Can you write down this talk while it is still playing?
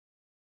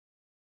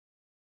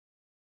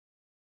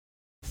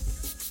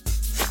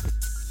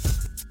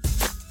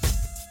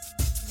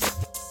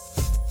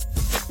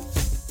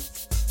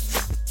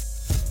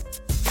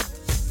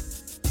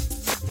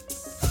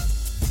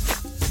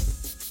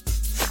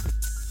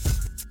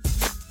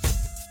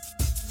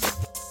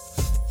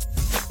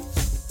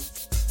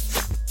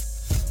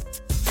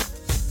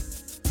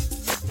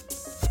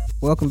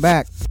Welcome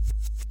back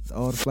to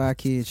All the Fly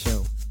Kids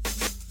Show.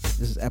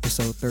 This is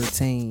episode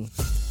 13,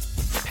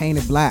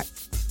 Painted Black.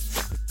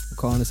 We're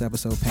calling this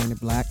episode Painted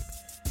Black.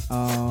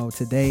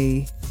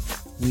 Today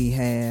we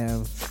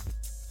have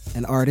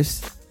an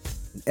artist,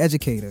 an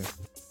educator.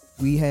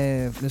 We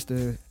have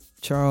Mr.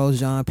 Charles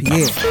Jean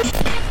Pierre.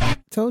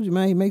 Told you,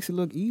 man, he makes it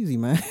look easy,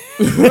 man.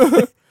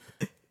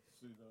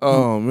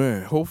 Oh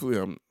man,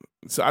 hopefully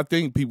so I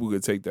think people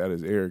could take that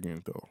as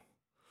arrogant though.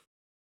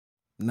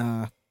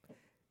 Nah.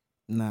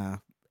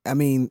 I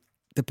mean,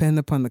 depending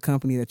upon the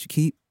company that you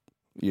keep,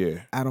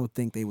 Yeah. I don't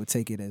think they would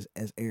take it as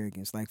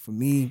arrogance. Like for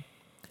me,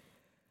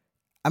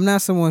 I'm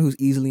not someone who's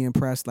easily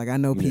impressed. Like I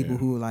know people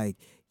who are like,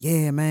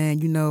 yeah, man,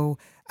 you know,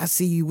 I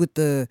see you with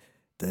the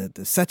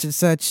such and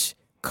such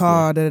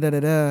car,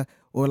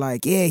 or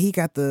like, yeah, he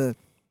got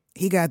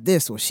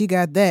this or she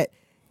got that.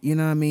 You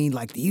know what I mean?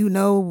 Like, do you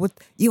know what?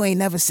 You ain't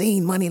never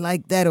seen money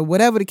like that, or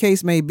whatever the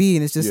case may be.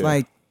 And it's just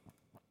like,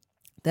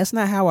 that's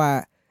not how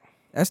I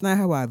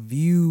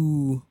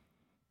view.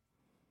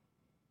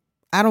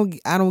 I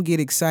don't get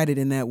excited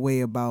in that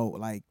way about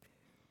like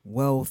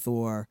wealth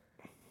or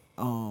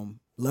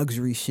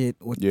luxury shit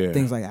or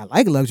things like that. I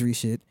like luxury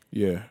shit.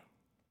 Yeah.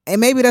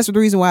 And maybe that's the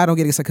reason why I don't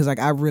get excited, because like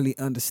I really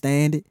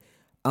understand it.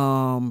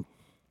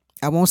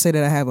 I won't say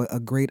that I have a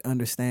great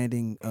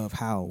understanding of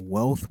how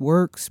wealth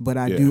works, but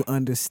I do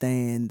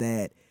understand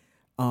that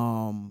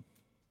what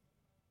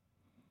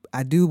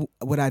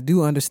I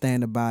do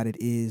understand about it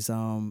is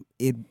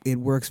it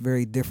works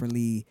very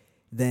differently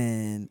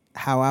than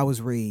how I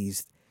was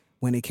raised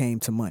when it came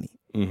to money.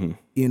 Mm-hmm.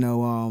 You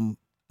know,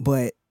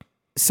 but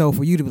so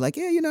for you to be like,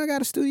 yeah, you know, I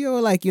got a studio,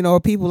 or like, you know,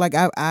 or people like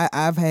I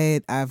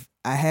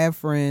have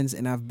friends,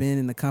 and I've been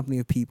in the company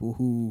of people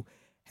who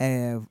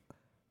have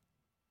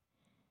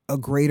a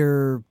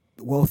greater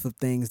wealth of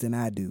things than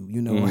I do,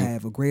 you know,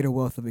 have a greater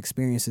wealth of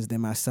experiences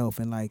than myself.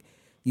 And like,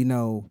 you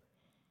know,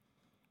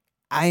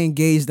 I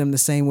engage them the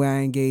same way I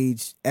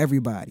engage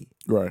everybody.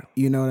 Right.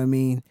 You know what I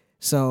mean?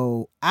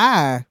 So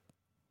I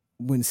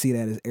wouldn't see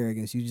that as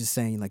arrogance. You just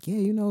saying like, yeah,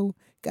 you know,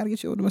 got to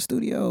get you over to my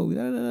studio.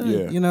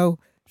 You know,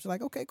 it's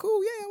like, okay,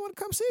 cool. Yeah, I want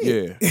to come see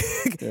it.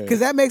 Because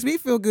that makes me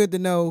feel good to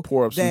know.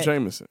 Pour up that, some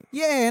Jameson.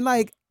 Yeah, and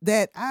like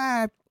that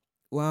I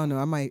don't know.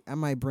 I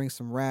might bring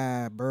some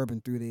rye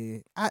bourbon through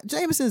there.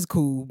 Jameson's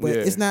cool, but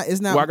it's not.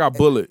 Well, I got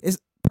Bullet. It's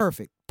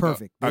perfect. There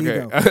okay.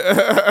 you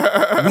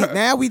go.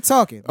 Now we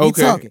talking.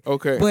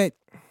 Okay. But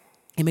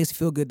it makes me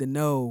feel good to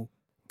know,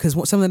 because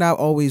something that I've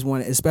always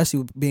wanted,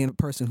 especially being a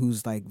person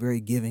who's like very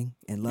giving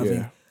and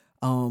loving.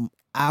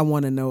 I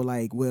want to know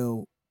like,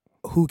 well,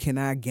 who can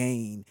I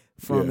gain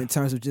from in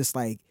terms of just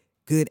like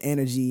good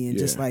energy and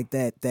just like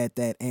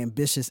that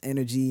ambitious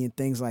energy and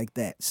things like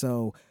that.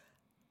 So,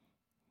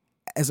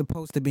 as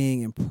opposed to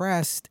being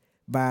impressed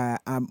by,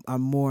 I'm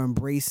more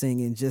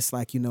embracing and just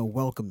like, you know,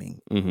 welcoming.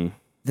 Mm-hmm.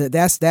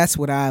 That's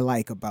what I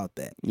like about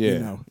that. Yeah, you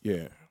know?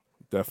 Yeah,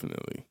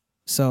 definitely.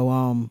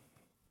 So,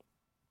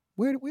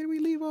 where do we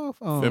leave off?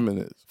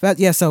 Feminism.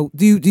 Yeah. So,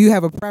 do you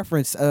have a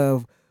preference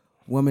of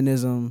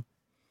womanism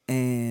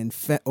and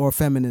or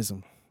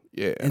feminism?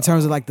 Yeah. In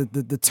terms of like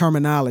the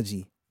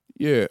terminology.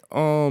 Yeah.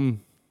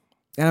 And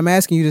I'm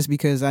asking you this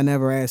because I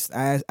never asked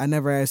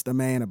a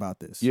man about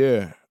this.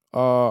 Yeah.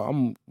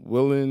 I'm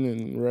willing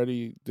and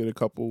ready. Did a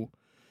couple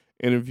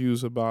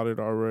interviews about it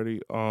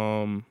already.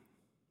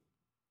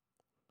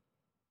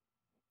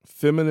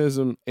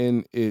 Feminism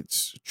in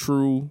its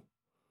true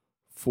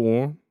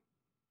form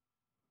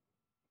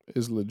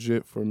is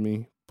legit for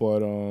me,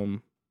 but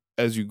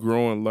as you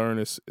grow and learn,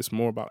 it's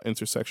more about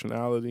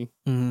intersectionality.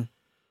 Mm-hmm.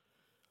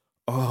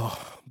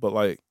 But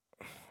like,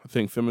 I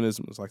think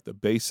feminism is like the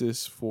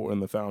basis for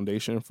and the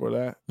foundation for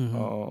that.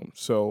 Mm-hmm.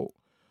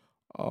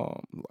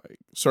 Like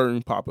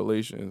certain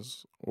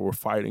populations were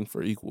fighting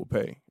for equal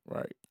pay,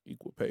 right?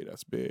 Equal pay,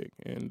 that's big.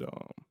 And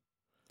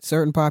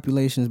certain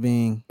populations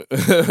being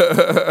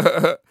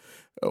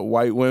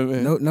white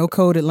women. No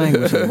coded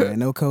language, man.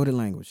 No coded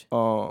language.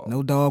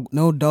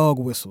 No dog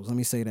whistles. Let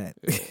me say that.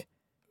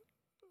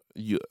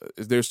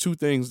 There's two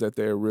things that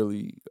they're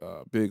really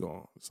big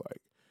on. It's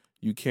like,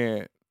 you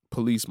can't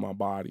police my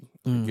body,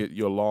 get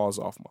your laws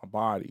off my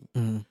body.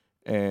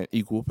 And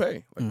equal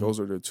pay. Like those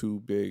are the two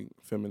big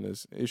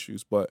feminist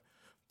issues, but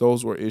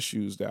those were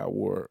issues that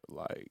were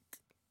like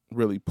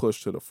really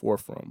pushed to the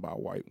forefront by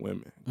white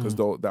women, because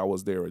that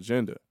was their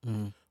agenda.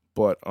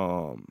 But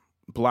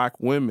black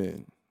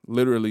women,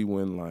 literally,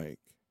 when like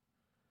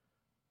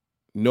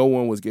no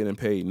one was getting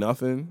paid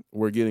nothing,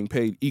 were getting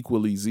paid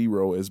equally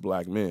zero as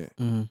black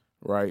men,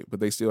 right? But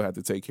they still had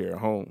to take care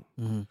of home,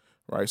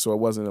 right? So it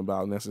wasn't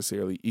about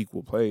necessarily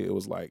equal pay. It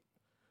was like,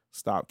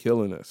 stop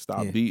killing us,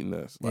 stop beating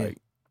us, like,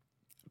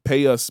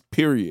 pay us,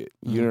 period.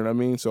 You know what I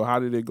mean? So how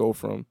did it go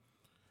from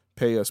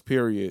pay us,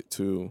 period,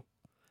 to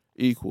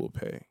equal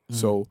pay?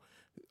 So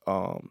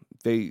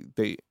they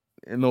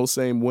and those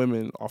same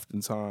women,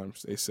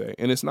 oftentimes they say,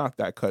 and it's not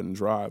that cut and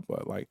dry,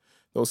 but like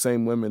those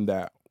same women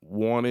that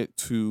wanted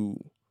to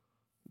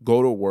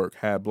go to work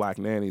had black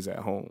nannies at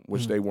home,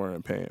 which they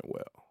weren't paying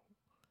well.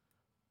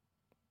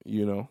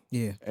 You know?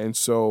 Yeah. And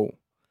so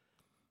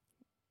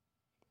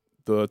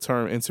the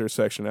term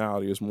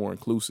intersectionality is more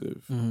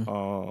inclusive.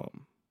 Mm-hmm.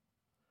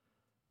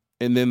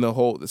 And then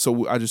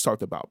so I just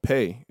talked about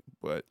pay,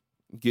 but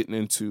getting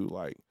into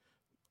like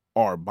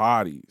our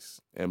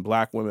bodies and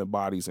Black women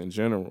bodies in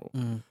general.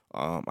 Mm-hmm.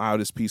 I have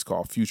this piece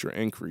called Future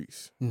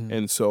Increase. Mm-hmm.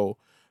 And so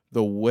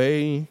the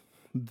way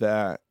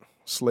that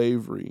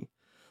slavery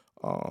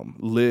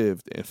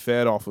lived and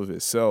fed off of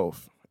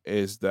itself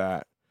is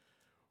that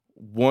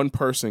one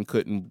person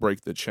couldn't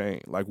break the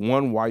chain. Like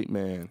one white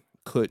man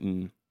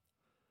couldn't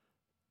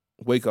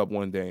wake up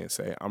one day and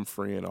say, I'm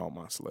freeing all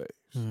my slaves.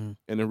 Mm-hmm.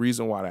 And the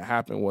reason why that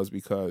happened was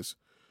because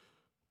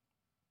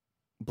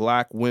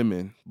Black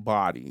women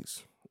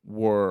bodies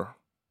were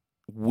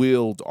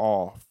willed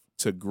off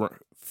to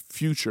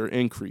future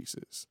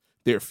increases.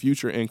 Their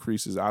future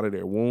increases out of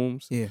their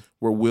wombs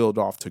were willed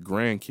off to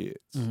grandkids.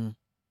 Mm-hmm.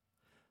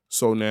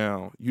 So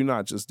now you're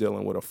not just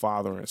dealing with a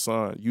father and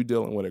son, you're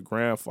dealing with a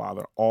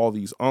grandfather, all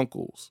these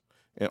uncles,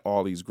 and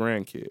all these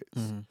grandkids.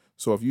 Mm-hmm.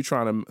 So if you're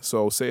trying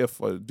to, say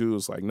if a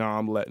dude's like, nah,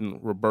 I'm letting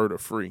Roberta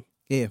free.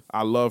 Yeah.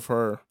 I love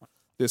her.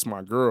 This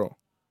my girl.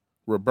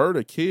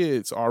 Roberta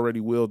kids already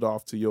willed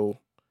off to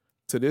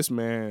this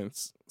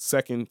man's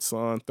second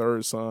son,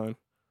 third son,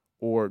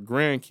 or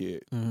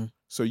grandkid. Mm-hmm.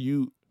 So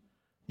you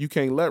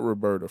can't let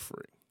Roberta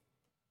free.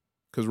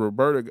 Because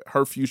Roberta,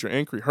 her future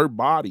increase, her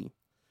body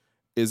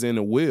is in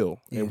a will,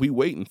 and we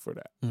waiting for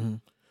that. Mm-hmm.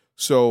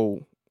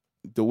 So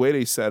the way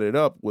they set it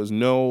up was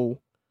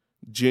no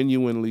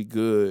genuinely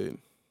good,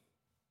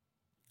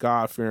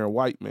 God-fearing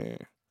white man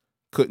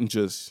couldn't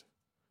just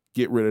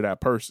get rid of that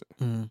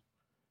person.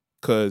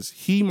 Because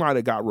he might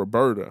have got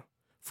Roberta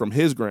from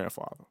his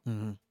grandfather.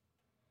 Mm-hmm.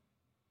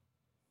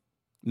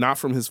 Not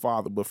from his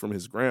father, but from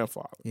his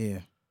grandfather. Yeah.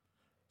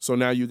 So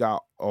now you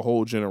got a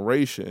whole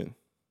generation.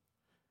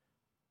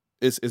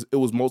 It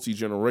was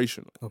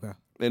multi-generational. Okay.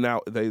 And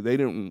now they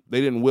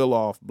didn't will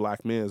off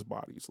Black men's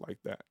bodies like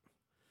that.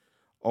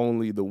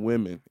 Only the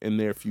women in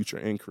their future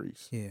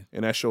increase. Yeah.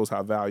 And that shows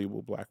how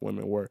valuable Black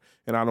women were.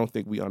 And I don't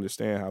think we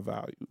understand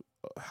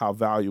how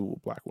valuable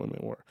Black women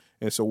were.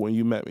 And so when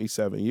you met me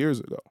 7 years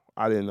ago,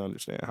 I didn't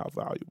understand how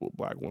valuable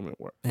Black women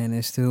were. And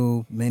there's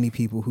still many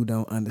people who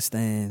don't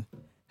understand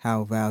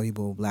how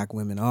valuable Black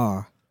women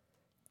are.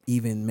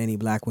 Even many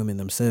Black women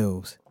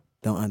themselves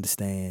don't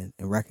understand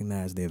and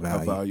recognize their value.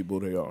 How valuable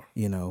they are.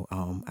 You know,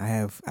 I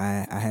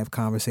have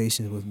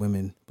conversations with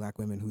Black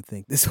women who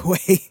think this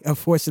way,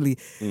 unfortunately,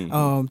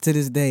 to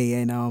this day.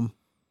 And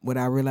what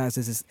I realize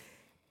is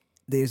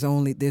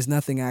there's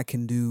nothing I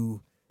can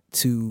do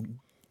to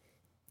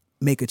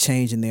make a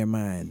change in their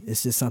mind.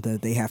 It's just something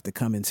that they have to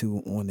come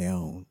into on their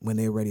own when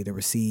they're ready to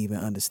receive and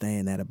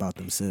understand that about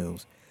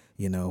themselves.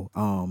 You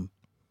know,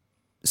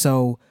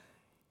 so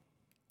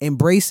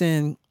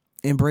embracing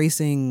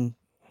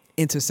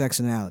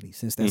intersectionality,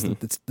 since that's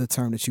the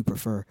term that you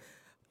prefer,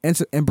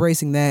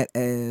 embracing that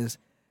as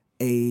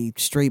a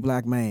straight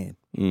Black man.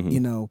 You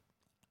know,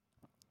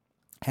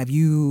 have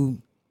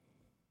you,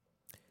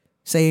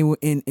 say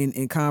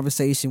in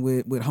conversation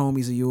with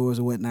homies of yours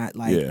or whatnot,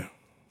 like,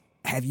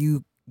 have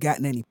you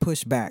gotten any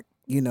pushback?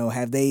 You know,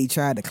 have they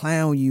tried to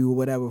clown you or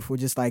whatever for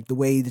just like the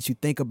way that you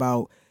think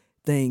about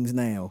things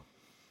now?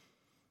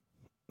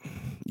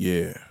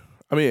 Yeah.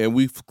 I mean, and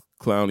we've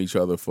clowned each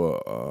other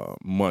for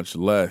much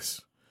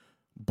less,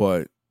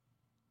 but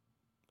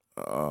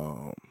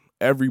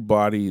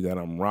everybody that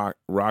I'm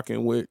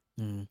rocking with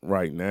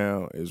right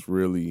now is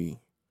really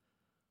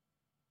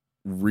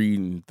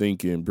reading,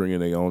 thinking, bringing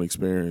their own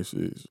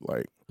experiences.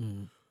 Like,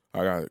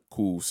 I got a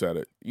cool set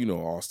of,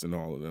 Austin,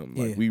 all of them.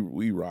 Like,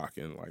 we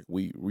rocking. Like,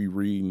 we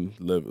reading,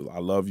 I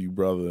love you,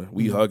 brother.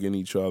 We hugging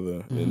each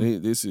other.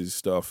 And this is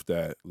stuff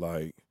that,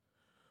 like,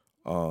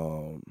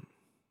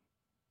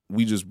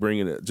 we just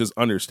bringing it, just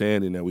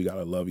understanding that we got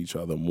to love each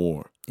other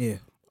more. Yeah.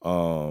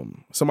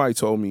 Somebody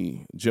told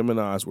me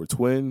Geminis were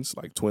twins,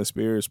 like twin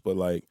spirits, but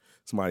like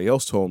somebody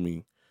else told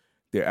me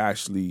they're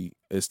actually,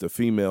 it's the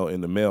female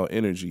and the male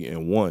energy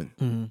in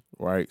one,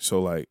 right? So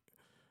like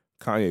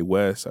Kanye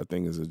West, I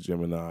think, is a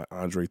Gemini,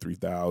 Andre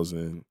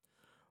 3000,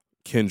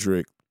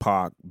 Kendrick,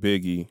 Pac,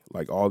 Biggie,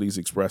 like all these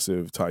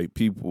expressive type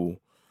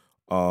people.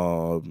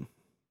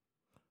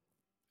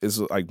 It's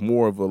like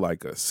more of a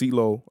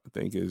CeeLo, I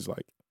think, is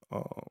like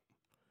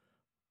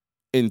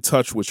in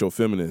touch with your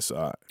feminine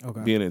side,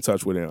 being in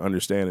touch with it and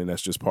understanding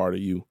that's just part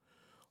of you.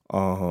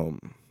 The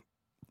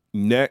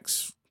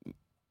next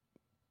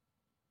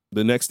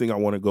thing I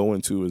want to go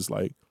into is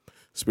like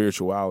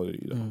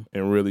spirituality, though,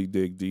 and really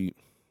dig deep.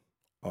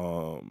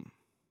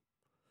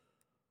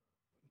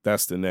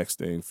 That's the next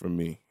thing for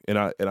me, and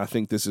I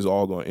think this is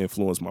all going to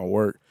influence my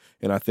work.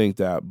 And I think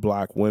that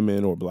Black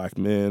women or Black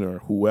men or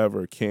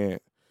whoever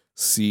can't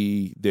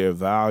see their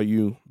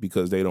value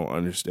because they don't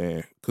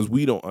understand, because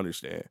we don't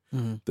understand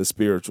the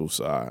spiritual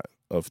side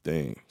of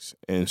things.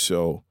 And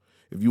so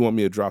if you want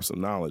me to drop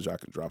some knowledge, I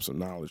can drop some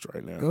knowledge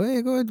right now. Go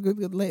ahead.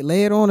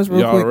 Lay it on us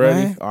real Y'all quick,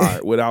 ready? man. All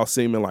right, without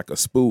seeming like a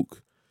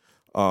spook,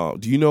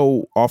 do you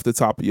know off the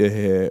top of your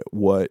head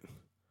what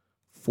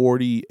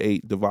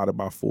 48 divided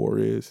by 4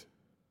 is?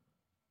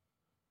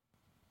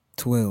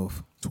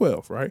 12.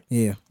 12, right?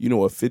 Yeah. You know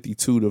what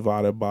 52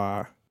 divided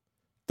by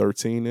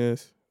 13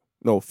 is?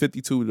 No,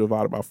 52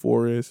 divided by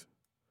 4 is?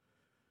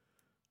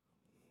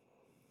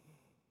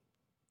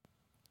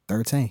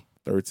 13.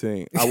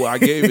 13. I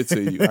gave it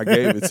to you. I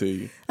gave it to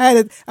you.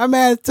 I'm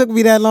mad it took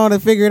me that long to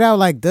figure it out.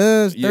 Like,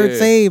 does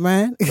 13,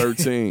 man.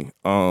 13.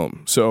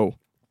 So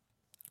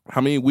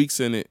how many weeks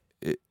in it?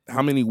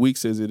 How many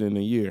weeks is it in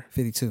a year?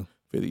 52.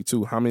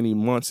 52. How many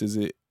months is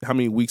it? How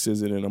many weeks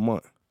is it in a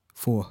month?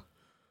 4.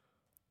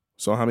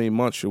 So how many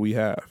months should we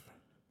have?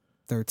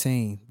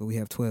 13, but we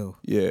have 12.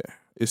 Yeah.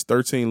 It's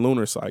 13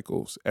 lunar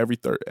cycles. Every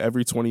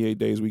 28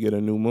 days we get a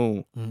new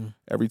moon. Mm-hmm.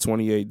 Every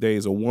 28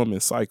 days a woman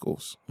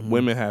cycles. Mm-hmm.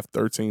 Women have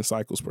 13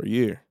 cycles per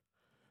year.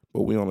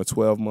 But we on a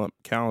 12-month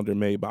calendar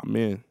made by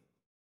men.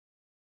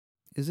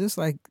 Is this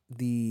like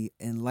the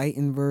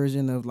enlightened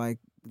version of like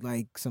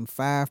some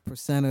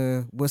 5%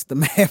 of what's the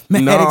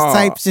mathematics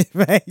type shit,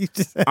 right? You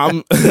just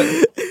I'm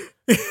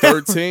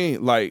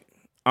 13. Like,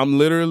 I'm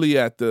literally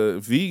at the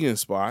vegan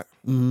spot.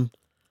 Mm-hmm.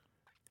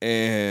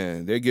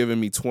 And they're giving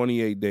me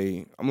 28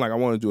 days. I'm like, I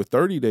want to do a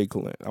 30-day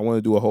calendar. I want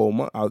to do a whole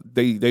month.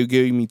 They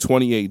gave me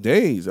 28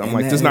 days. I'm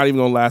like, this is not even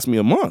going to last me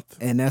a month.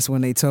 And that's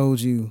when they told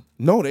you.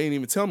 No, they didn't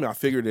even tell me. I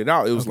figured it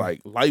out. It was like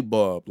light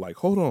bulb. Like,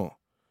 hold on.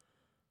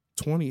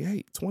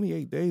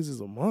 28 days is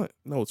a month.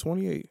 No,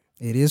 28.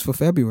 It is for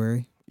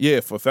February. Yeah,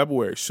 for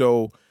February.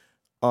 So,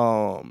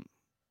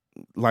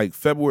 like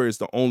February is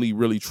the only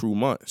really true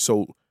month.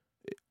 So,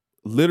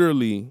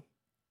 literally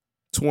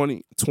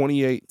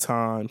 28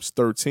 times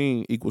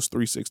 13 equals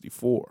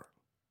 364.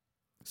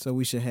 So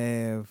we should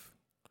have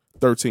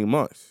 13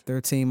 months.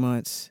 13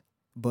 months,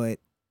 but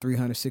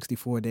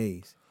 364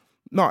 days.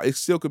 No, it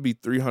still could be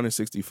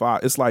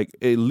 365. It's like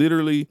it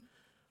literally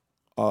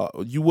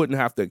you wouldn't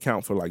have to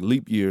account for like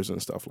leap years and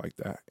stuff like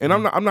that. And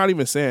I'm not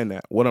even saying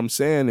that. What I'm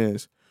saying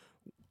is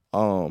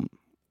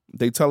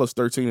they tell us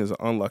 13 is an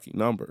unlucky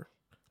number.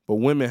 But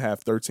women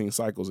have 13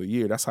 cycles a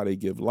year. That's how they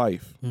give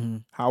life. Mm-hmm.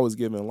 How is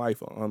giving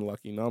life an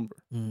unlucky number?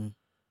 Mm-hmm.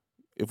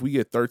 If we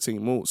get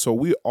 13 moons,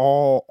 so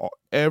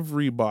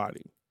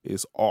everybody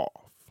is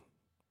off.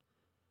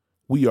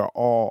 We are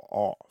all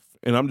off.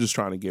 And I'm just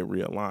trying to get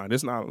realigned.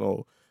 It's not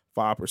no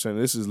 5%.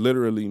 This is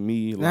literally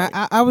me. Like,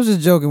 I was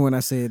just joking when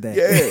I said that.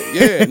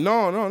 Yeah.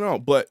 No.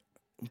 But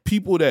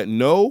people that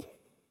know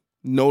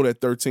that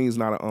 13 is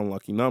not an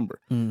unlucky number.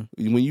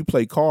 Mm-hmm. When you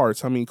play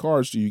cards, how many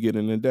cards do you get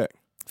in the deck?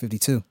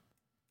 52.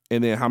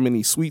 And then how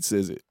many suites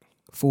is it?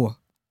 4.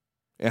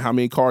 And how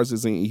many cards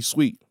is in each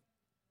suite?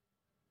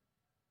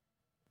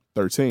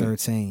 13.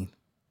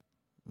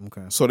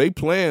 Okay. So they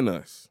playing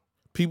us.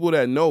 People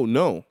that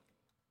know.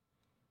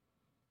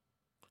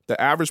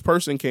 The average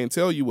person can't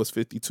tell you what's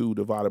 52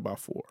 divided by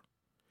 4.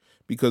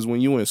 Because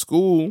when you in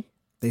school,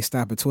 they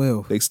stop at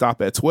 12. They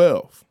stop at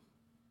 12.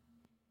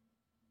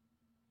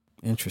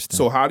 Interesting.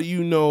 So how do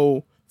you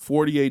know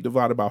 48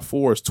 divided by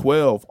 4 is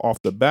 12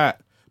 off the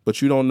bat? But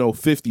you don't know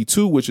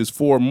 52, which is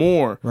 4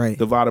 more, right,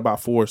 divided by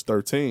 4 is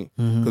 13.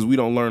 Because we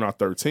don't learn our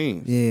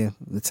 13. Yeah,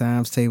 the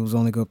times tables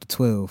only go up to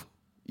 12.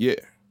 Yeah.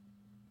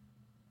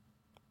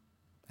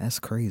 That's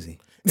crazy.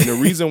 And the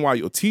reason why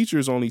your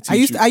teachers only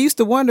teach I used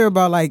to wonder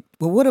about like,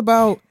 well, what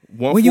about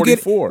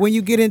 144. when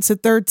you get into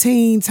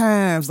 13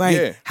 times?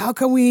 Like, how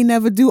come we ain't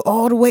never do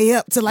all the way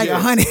up to like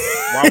 100?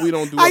 Why we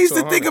don't do I used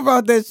to think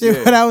about that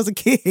shit when I was a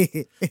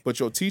kid. But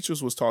your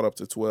teachers was taught up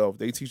to 12.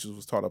 They teachers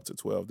was taught up to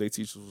 12. They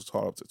teachers was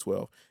taught up to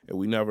 12.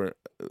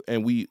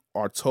 And we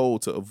are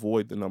told to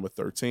avoid the number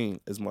 13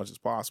 as much as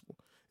possible.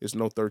 There's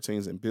no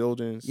 13s in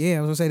buildings. Yeah,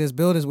 I was gonna say there's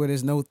buildings where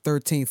there's no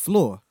 13th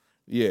floor.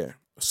 Yeah.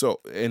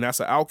 So, and that's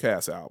an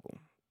Outkast album.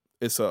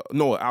 It's an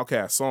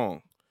Outkast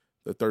song,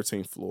 the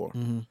 13th floor.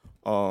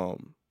 Mm-hmm.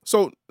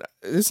 So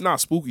it's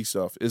not spooky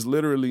stuff. It's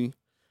literally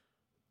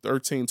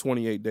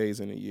 28 days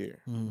in a year.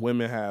 Mm-hmm.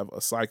 Women have a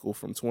cycle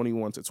from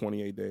 21 to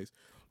 28 days.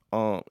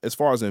 As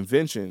far as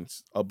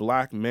inventions, a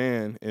black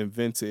man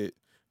invented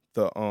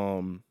the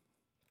and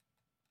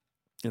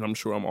I'm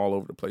sure I'm all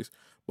over the place,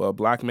 but a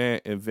black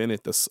man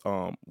invented this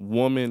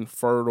woman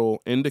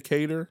fertile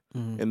indicator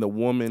and the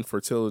woman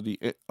fertility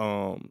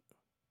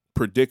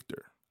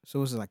predictor. So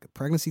was it like a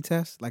pregnancy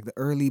test? Like the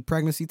early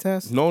pregnancy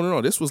test?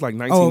 No. This was like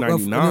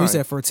 1999. Oh, you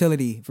said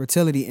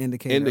fertility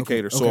indicator.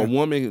 Okay. So a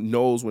woman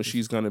knows when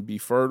she's going to be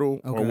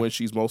fertile or when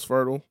she's most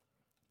fertile.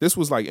 This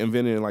was like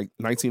invented in like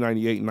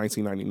 1998 and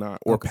 1999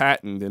 or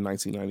patented in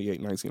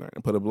 1998,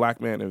 1999. But a black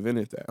man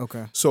invented that.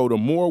 Okay. So the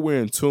more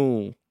we're in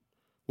tune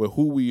with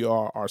who we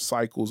are, our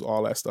cycles,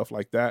 all that stuff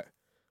like that,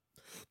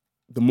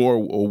 the more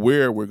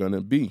aware we're going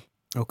to be.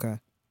 Okay.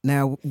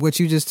 Now, what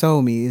you just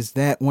told me, is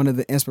that one of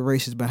the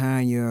inspirations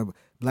behind your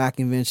Black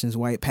Inventions,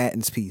 White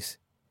Patents piece?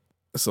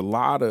 It's a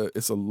lot. I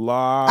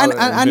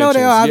know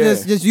they are. Yeah.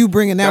 Just you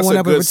bringing that one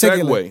up in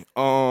particular.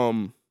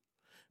 Segue.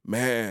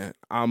 Man,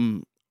 are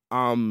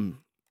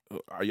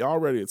y'all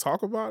ready to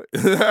talk about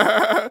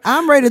it?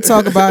 I'm ready to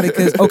talk about it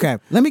because,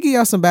 let me give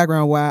y'all some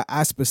background why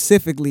I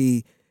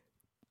specifically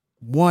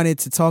wanted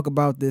to talk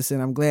about this,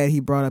 and I'm glad he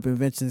brought up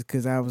inventions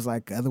because I was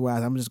like,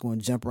 otherwise I'm just going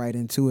to jump right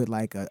into it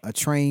like a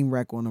train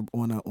wreck on a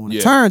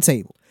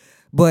turntable.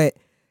 But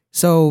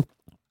So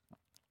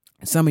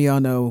some of y'all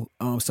know,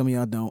 some of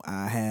y'all don't.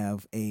 I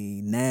have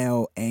a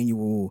now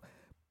annual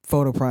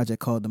photo project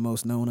called the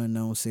Most Known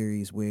Unknown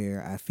series,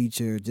 where I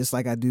feature, just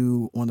like I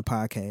do on the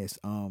podcast,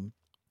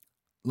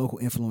 local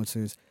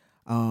influencers,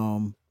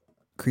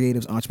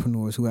 creatives,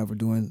 entrepreneurs, whoever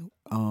doing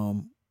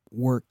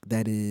work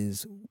that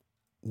is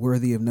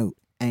worthy of note.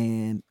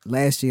 And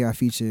last year I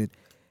featured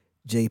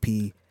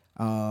JP,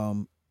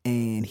 and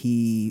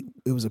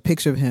it was a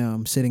picture of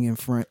him sitting in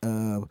front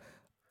of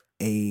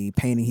a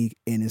painting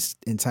and it's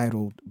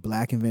entitled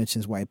 "Black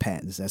Inventions, White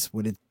Patents." That's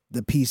what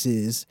the piece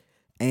is.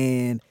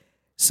 And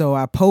so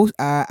I put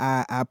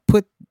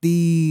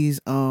these,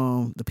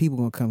 the people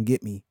gonna come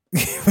get me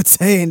for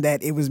saying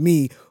that it was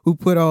me who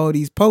put all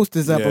these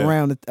posters up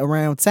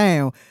around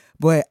town,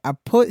 but I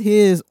put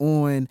his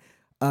on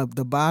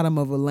the bottom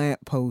of a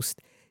lamppost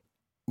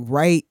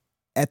right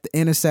at the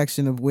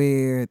intersection of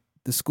where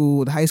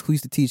the high school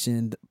used to teach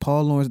in,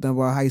 Paul Lawrence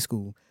Dunbar High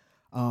School,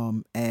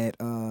 at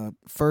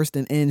First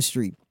and N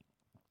Street.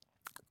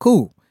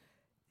 Cool.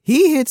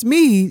 He hits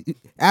me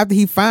after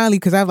he finally,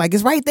 because I was like,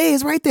 it's right there,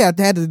 it's right there.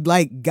 I had to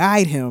like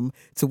guide him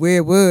to where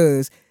it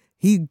was.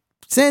 He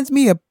sends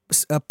me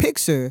a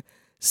picture.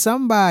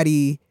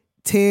 Somebody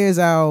tears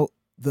out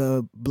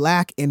the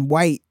black and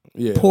white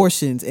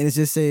portions, and it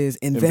just says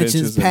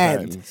inventions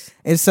patents.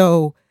 And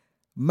so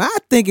my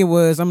thinking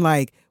was, I'm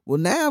like, well,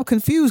 now I'm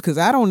confused because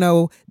I don't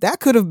know. That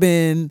could have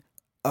been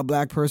a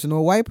black person or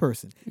a white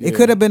person. Yeah. It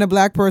could have been a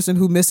black person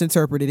who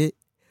misinterpreted it,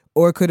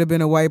 or it could have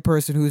been a white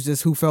person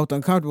who felt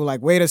uncomfortable.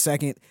 Like, wait a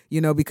second,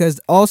 because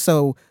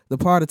also the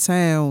part of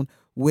town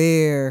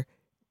where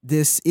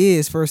this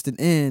is First and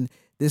N,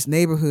 this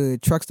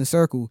neighborhood, Truxton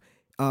Circle,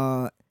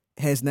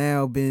 has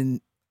now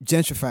been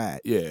gentrified.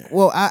 Yeah.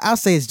 Well, I'll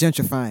say it's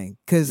gentrifying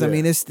because I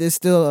mean, there's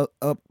still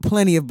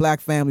plenty of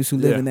black families who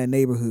live in that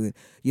neighborhood,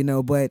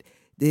 but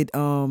there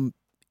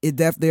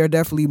are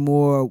definitely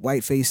more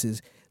white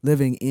faces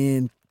living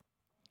in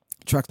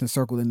Truxton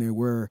Circle than there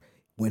were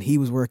when he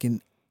was working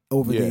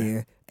over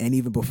there, and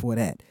even before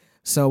that.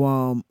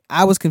 So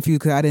I was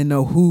confused because I didn't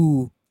know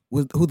who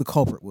the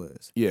culprit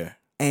was. Yeah.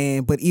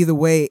 But either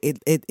way,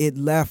 it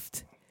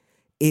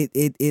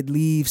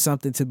leaves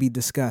something to be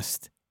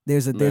discussed.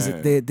 There's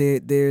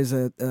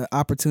a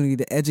opportunity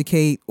to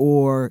educate,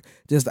 or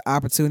just the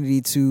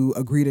opportunity to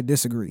agree to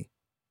disagree.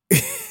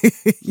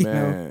 you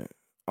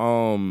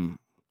know?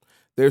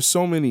 There's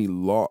so many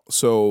law.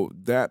 So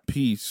that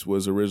piece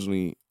was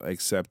originally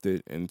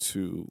accepted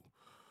into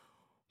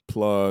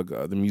plug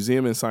the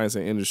Museum in Science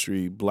and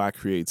Industry Black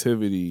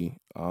Creativity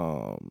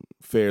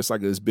fair. It's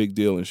like this big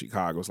deal in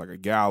Chicago. It's like a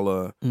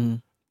gala.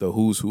 The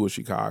who's who of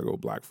Chicago,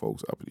 black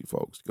folks, uppity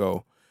folks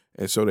go.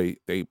 And so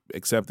they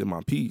accepted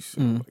my piece.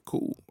 Like,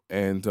 cool.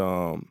 And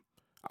I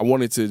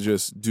wanted to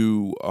just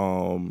do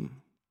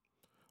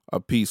a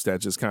piece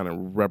that just kind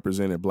of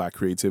represented black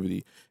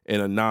creativity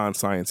in a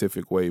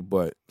non-scientific way,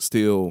 but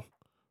still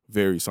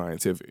very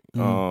scientific.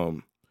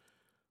 I'm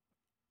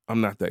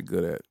not that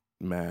good at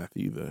math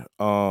either.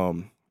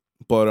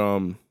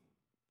 But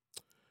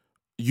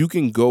you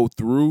can go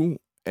through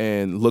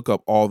and look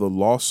up all the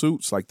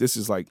lawsuits. Like, this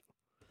is like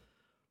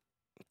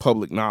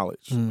public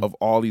knowledge of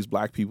all these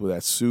black people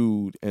that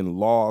sued and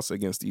lost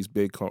against these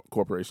big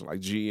corporations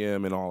like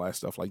GM and all that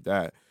stuff like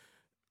that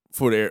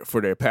for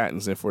their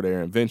patents and for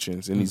their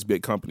inventions. And these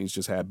big companies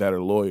just had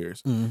better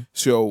lawyers.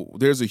 So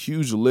there's a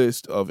huge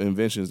list of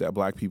inventions that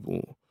black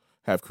people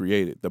have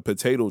created. The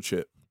potato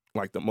chip,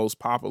 like the most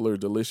popular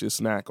delicious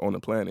snack on the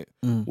planet,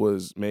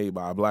 was made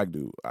by a black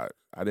dude. I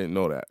didn't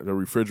know that. The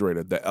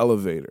refrigerator, the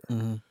elevator,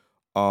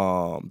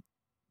 the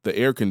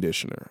air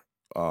conditioner,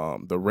 I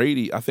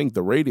think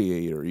the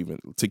radiator, even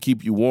to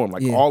keep you warm,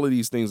 like all of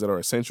these things that are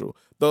essential.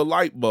 The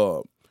light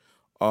bulb,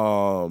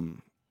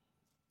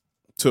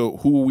 to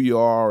who we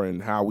are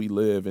and how we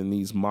live in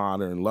these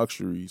modern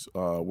luxuries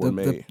were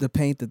made. The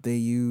paint that they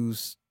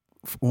use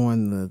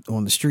on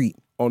the street.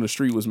 On the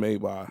street was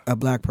made by a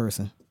black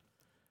person.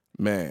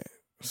 Man,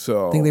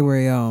 so I think they were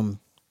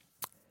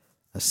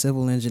a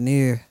civil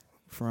engineer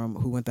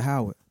who went to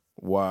Howard.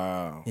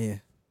 Wow. Yeah.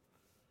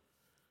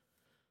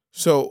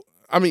 So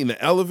I mean,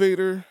 the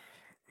elevator,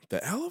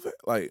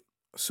 like,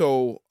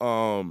 so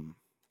I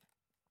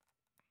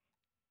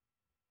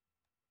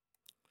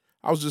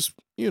was just,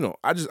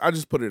 I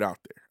just put it out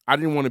there. I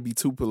didn't want to be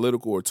too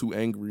political or too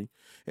angry.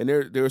 And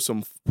there are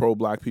some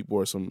pro-black people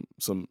or some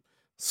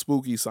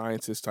spooky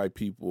scientist type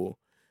people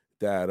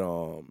that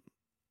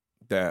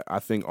I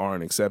think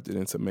aren't accepted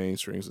into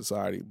mainstream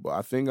society. But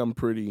I think I'm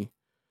pretty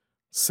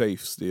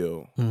safe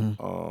still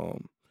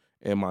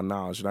in my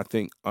knowledge. And I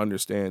think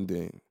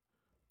understanding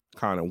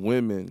kind of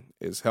women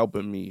is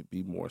helping me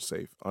be more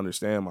safe,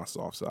 understand my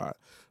soft side.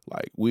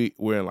 Like,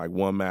 we're in like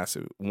One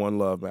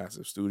Love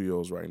Massive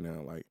Studios right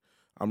now. Like,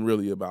 I'm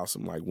really about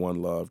some like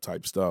one love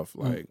type stuff.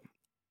 Like,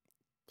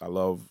 I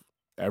love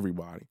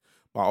everybody.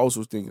 But I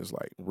also think it's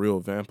like real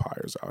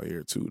vampires out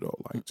here too, though.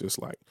 Like,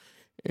 just like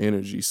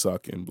energy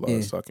sucking,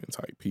 blood sucking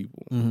type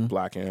people,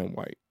 black and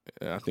white.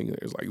 And I think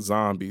there's like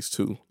zombies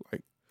too.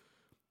 Like,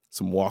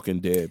 some Walking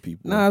Dead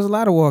people. No, there's a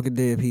lot of Walking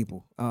Dead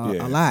people.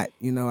 Yeah. A lot.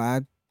 You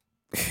know,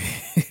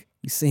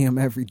 you see them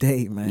every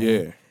day, man.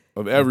 Yeah,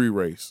 of every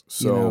race.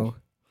 So You know,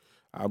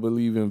 I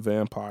believe in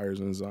vampires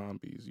and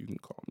zombies. You can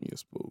call me a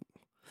spook,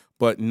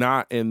 but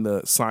not in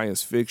the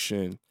science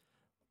fiction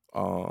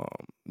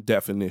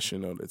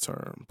definition of the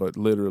term, but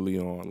literally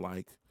on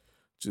like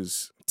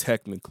just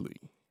technically.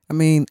 I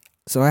mean,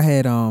 so I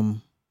had the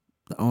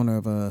owner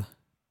of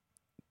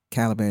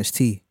Calabash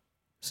Tea,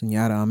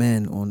 Sunyata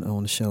Amen,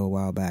 on the show a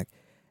while back,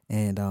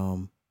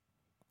 and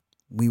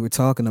we were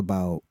talking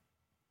about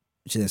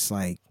just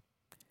like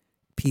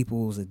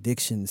people's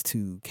addictions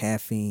to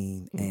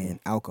caffeine and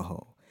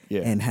alcohol,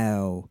 and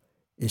how,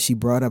 and she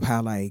brought up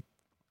how like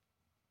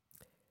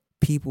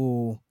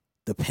people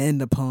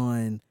depend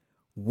upon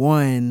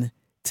one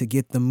to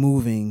get them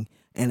moving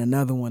and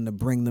another one to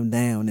bring them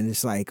down, and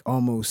it's like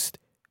almost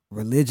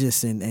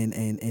religious and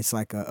it's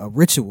like a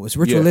ritual. It's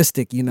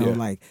ritualistic, you know,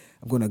 like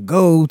I'm gonna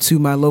go to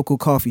my local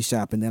coffee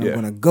shop and then I'm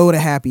gonna go to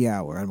happy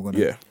hour. I'm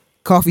gonna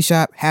coffee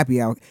shop,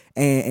 happy hour,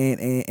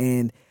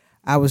 and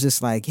I was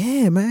just like,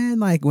 yeah, man.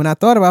 Like when I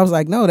thought about it, I was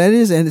like, no, that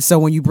is. And so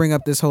when you bring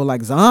up this whole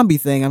like zombie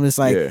thing, I'm just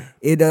like,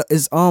 it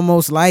is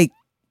almost like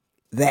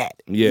that,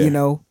 you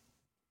know.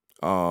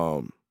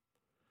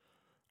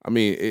 I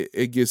mean,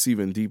 it gets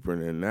even deeper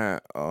than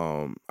that.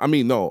 I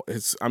mean, no,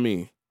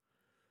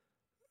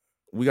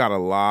 we got a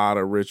lot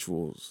of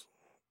rituals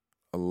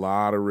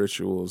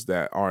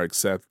that are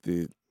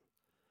accepted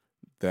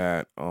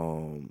that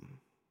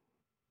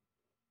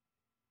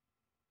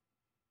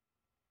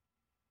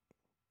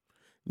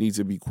need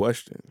to be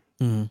questioned.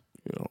 Mm-hmm.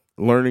 You know,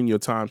 learning your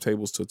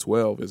timetables to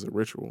 12 is a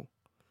ritual.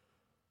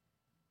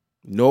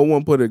 No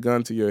one put a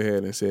gun to your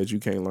head and said you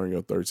can't learn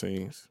your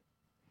 13s.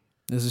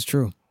 This is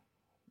true.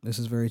 This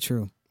is very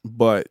true.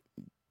 But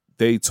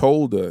they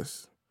told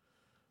us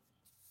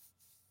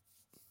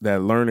that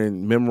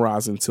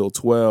memorizing till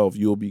 12,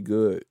 you'll be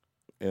good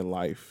in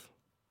life.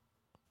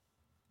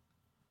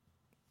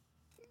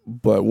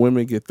 But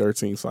women get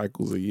 13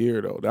 cycles a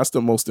year, though. That's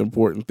the most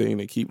important thing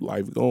to keep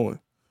life going.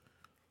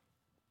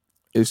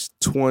 It's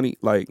 20,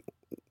 like,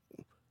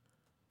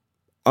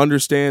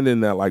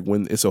 understanding that, like,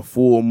 when it's a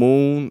full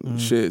moon,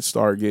 shit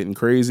start getting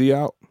crazy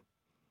out.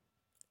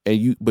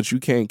 But you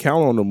can't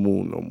count on the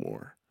moon no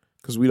more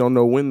because we don't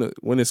know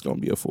when it's gonna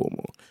be a full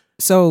moon.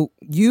 So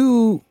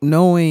you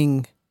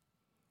knowing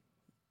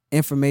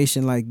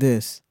information like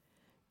this,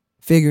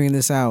 figuring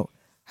this out,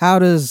 how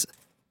does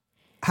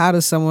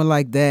someone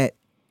like that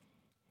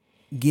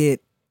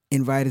get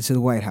invited to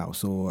the White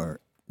House, or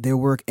their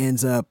work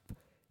ends up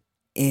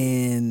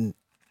in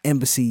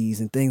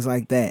embassies and things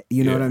like that?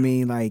 You know what I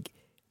mean? Like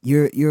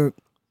you're,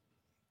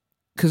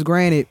 because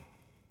granted,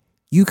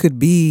 you could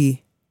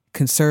be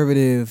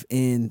conservative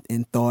in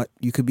thought,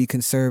 you could be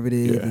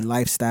conservative in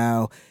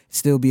lifestyle,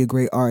 still be a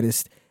great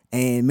artist,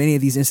 and many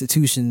of these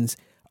institutions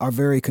are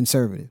very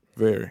conservative.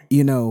 Very.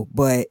 You know,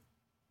 but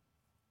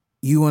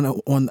you on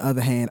the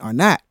other hand are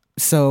not.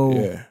 So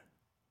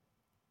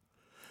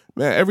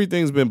man,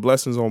 everything's been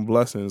blessings on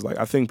blessings. Like,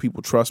 I think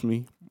people trust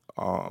me.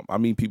 I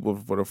meet people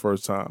for the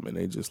first time and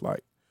they just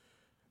like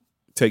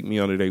take me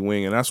under their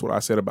wing. And that's what I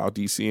said about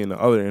DC in the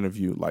other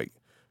interview. Like,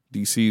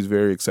 DC is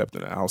very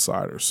accepting of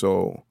outsiders.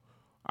 So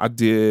I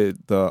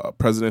did the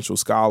Presidential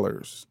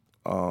Scholars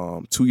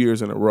 2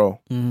 years in a row.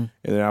 And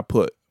then I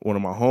put one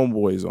of my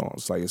homeboys on.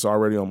 It's like, it's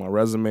already on my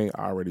resume.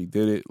 I already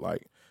did it.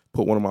 Like,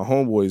 put one of my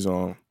homeboys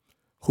on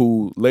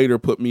who later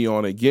put me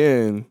on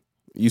again.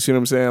 You see what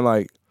I'm saying?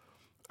 Like,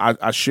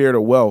 I share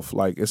the wealth.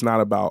 Like, it's not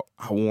about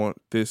I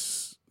want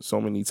this so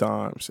many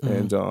times.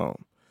 And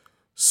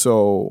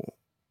so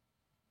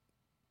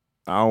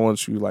I don't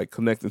want you like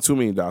connecting too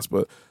many dots,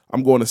 but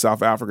I'm going to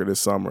South Africa this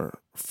summer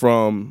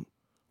from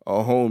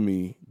a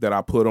homie that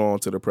I put on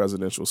to the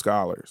Presidential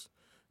Scholars.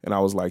 And I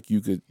was like, you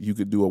could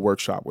do a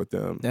workshop with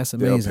them. That's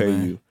amazing. They'll pay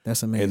man. you.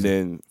 That's amazing. And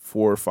then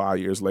 4 or 5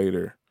 years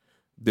later,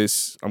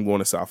 I'm going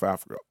to South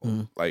Africa.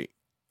 Like,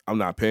 I'm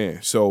not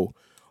paying. So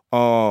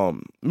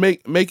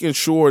making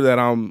sure that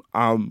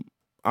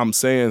I'm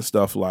saying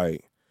stuff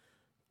like,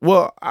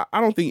 well,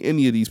 I don't think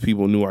any of these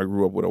people knew I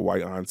grew up with a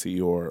white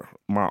auntie, or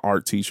my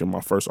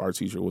first art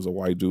teacher was a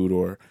white dude,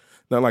 or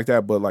nothing like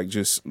that. But like,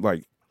 just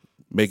like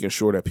making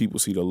sure that people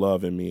see the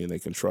love in me and they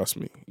can trust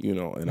me, you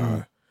know. And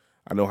I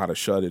know how to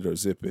shut it or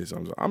zip it.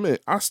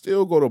 I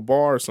still go to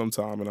bars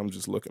sometime and I'm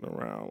just looking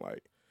around.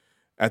 Like,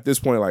 at this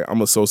point, like,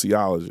 I'm a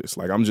sociologist.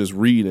 Like, I'm just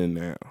reading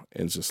now,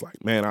 and it's just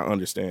like, man, I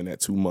understand that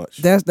too much.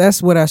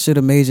 That's what I should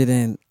have majored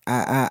in.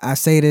 I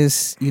say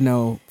this, you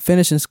know,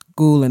 finishing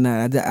school and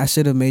I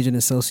should have majored in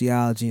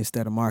sociology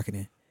instead of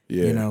marketing.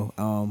 Yeah. You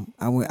know,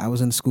 I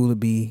was in the school of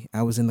B.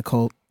 I was in the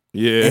cult.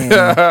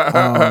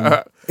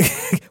 Yeah. And,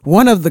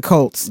 one of the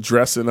cults.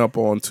 Dressing up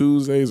on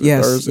Tuesdays or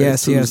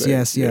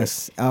Thursdays.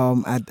 Yes.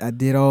 I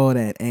did all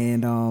that,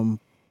 and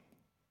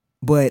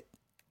but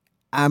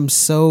I'm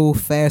so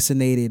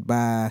fascinated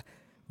by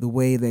the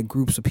way that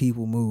groups of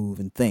people move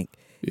and think.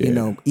 Yeah. You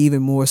know,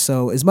 even more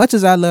so, as much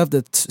as I love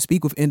to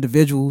speak with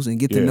individuals and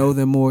get to know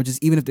them more,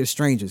 just even if they're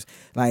strangers.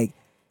 Like,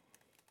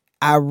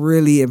 I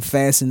really am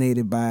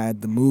fascinated by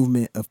the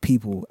movement of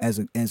people as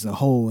a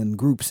whole, and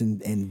groups and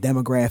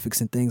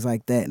demographics and things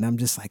like that. And I'm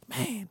just like,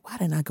 man, why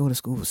didn't I go to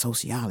school for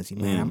sociology,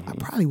 man? I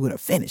probably would have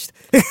finished.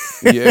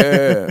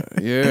 Yeah.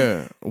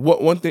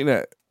 One thing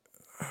that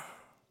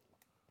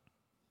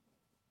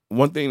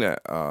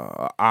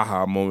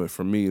aha moment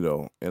for me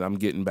though, and I'm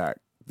getting back.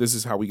 This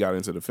is how we got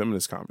into the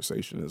feminist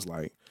conversation. Is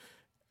like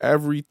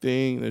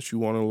everything that you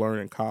want to learn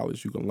in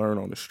college, you can learn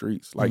on the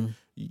streets. Like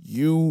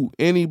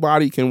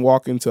anybody can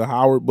walk into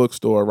Howard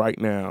Bookstore right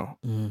now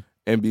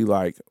and be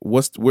like,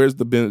 where's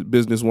the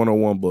business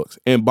 101 books,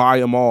 and buy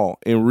them all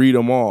and read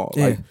them all.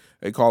 Yeah. Like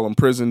they call them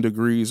prison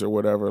degrees or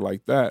whatever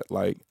like that.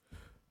 Like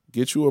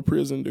get you a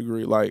prison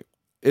degree. Like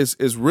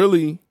it's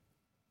really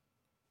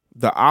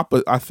the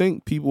opposite. I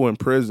think people in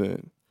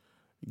prison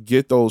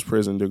get those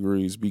prison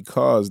degrees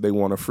because they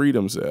want to free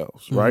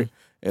themselves, right?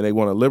 And they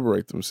want to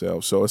liberate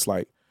themselves. So it's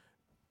like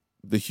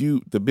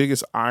the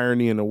biggest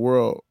irony in the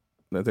world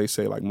that they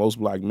say, like, most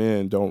black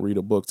men don't read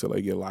a book till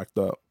they get locked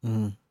up,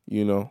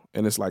 you know?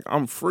 And it's like,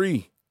 I'm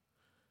free.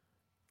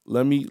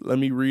 Let me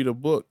read a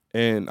book.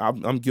 And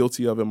I'm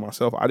guilty of it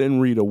myself. I didn't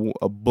read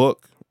a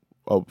book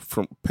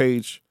from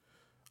page.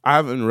 I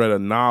haven't read a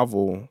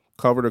novel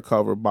cover to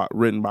cover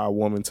written by a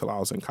woman till I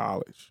was in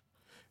college.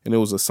 And it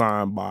was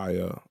assigned by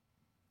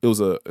it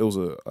was a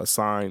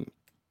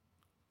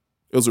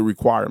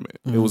requirement.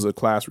 It was a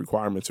class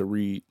requirement to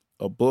read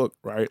a book,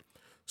 right?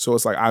 So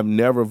it's like I've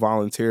never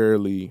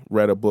voluntarily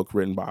read a book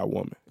written by a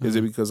woman. Is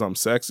it because I'm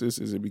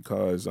sexist? Is it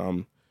because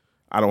I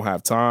don't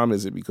have time?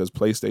 Is it because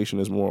PlayStation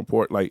is more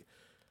important? Like,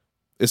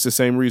 it's the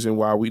same reason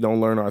why we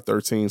don't learn our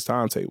 13's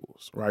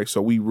timetables, right?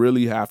 So we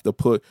really have to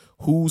put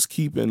who's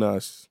keeping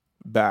us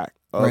back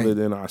other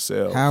than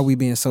ourselves. How are we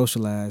being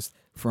socialized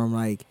from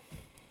like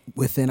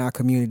within our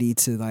community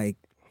to like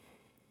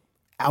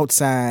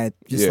outside,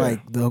 just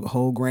like the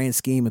whole grand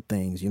scheme of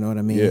things, you know what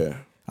I mean? Yeah.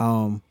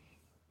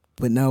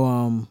 But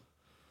no,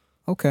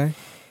 okay.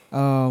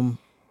 When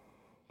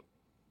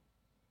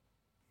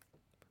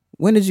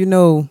did you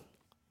know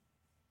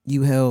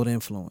you held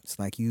influence?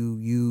 Like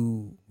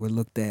you were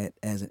looked at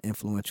as an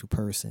influential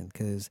person?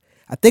 Because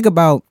I think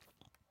about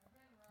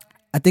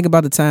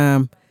the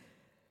time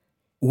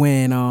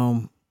when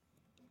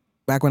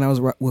back when I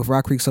was with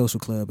Rock Creek Social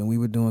Club and we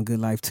were doing Good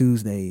Life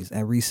Tuesdays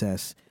at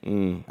recess.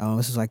 This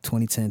was like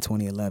 2010,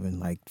 2011,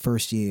 like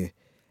first year,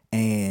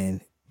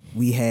 and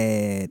we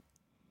had $1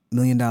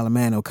 Million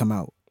Mano come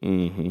out,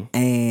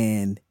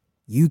 and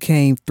you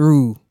came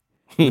through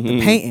with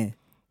the painting.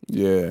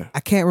 Yeah, I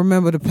can't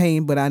remember the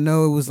painting, but I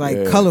know it was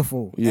like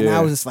colorful, and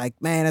I was just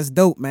like, man, that's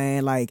dope,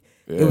 man. Like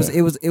it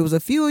was a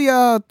few of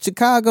y'all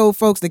Chicago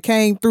folks that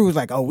came through. It was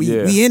like, oh,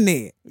 we in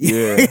there.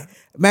 Yeah.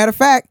 Matter of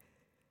fact,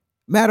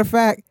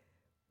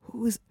 who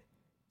was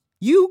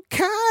you?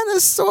 Kind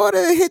of sort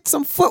of hit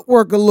some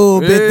footwork a little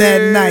bit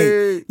that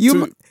night.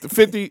 You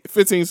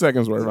 15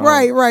 seconds worth.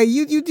 Right.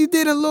 You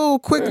did a little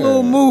quick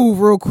little move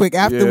real quick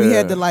after we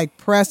had to like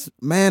press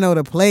Mano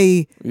to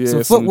play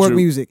some footwork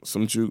music.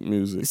 Some juke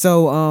music.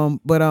 So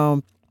but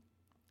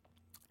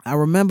I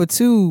remember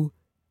too,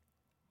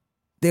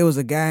 there was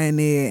a guy in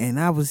there and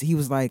he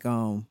was like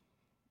guy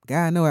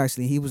I know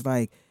actually, he was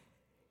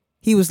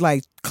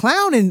like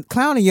clowning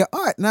your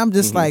art, and I'm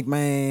just like,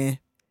 man,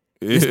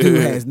 this dude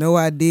has no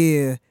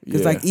idea,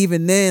 because like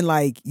even then,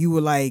 like you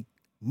were like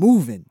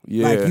moving,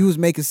 like you was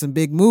making some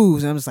big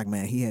moves, and I'm just like,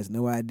 man, he has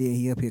no idea,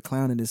 he up here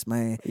clowning this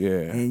man.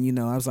 And you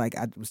know, I was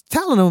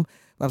telling him,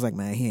 I was like,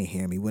 man, he ain't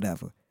hearing me,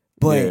 whatever.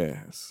 But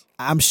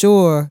I'm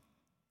sure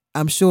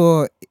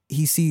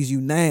he sees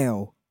you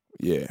now.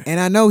 And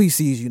I know he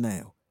sees you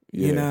now.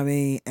 You know what I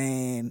mean?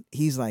 And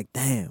he's like,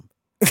 damn.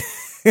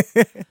 What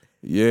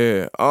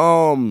did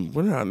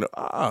I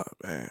know?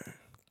 Man.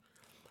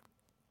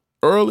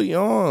 Early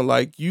on,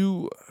 like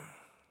you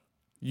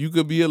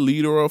could be a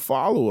leader or a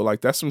follower. Like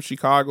that's some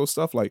Chicago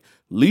stuff. Like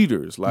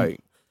leaders,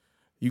 like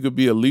you could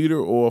be a leader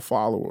or a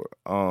follower.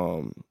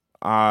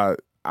 I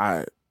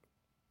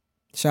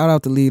shout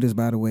out to leaders,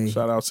 by the way.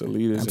 Shout out to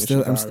leaders.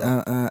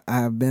 Chicago.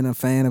 I've been a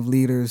fan of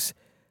leaders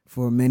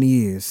for many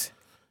years.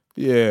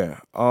 Yeah.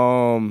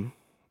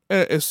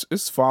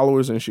 It's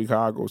followers in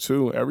Chicago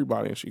too.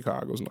 Everybody in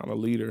Chicago is not a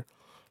leader,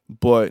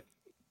 but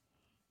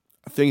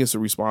I think it's a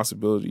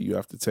responsibility you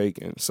have to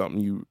take and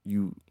something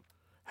you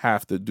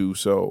have to do.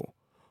 So,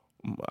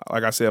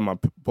 like I said,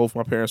 both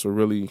my parents were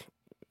really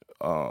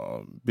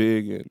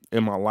big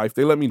in my life.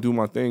 They let me do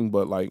my thing,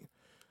 but like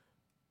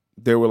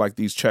there were like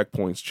these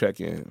checkpoints,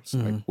 check-ins.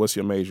 Like, what's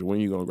your major? When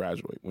are you gonna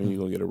graduate? When are you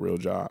gonna get a real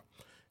job?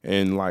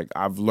 And like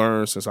I've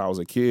learned since I was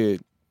a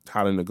kid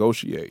how to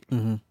negotiate.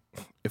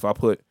 If I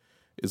put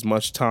as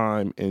much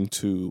time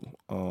into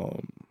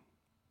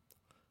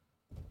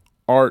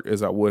art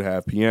as I would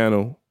have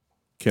piano,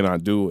 can I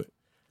do it?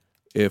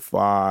 If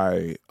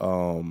I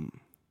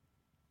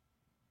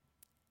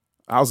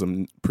was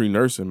a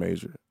pre-nursing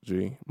major,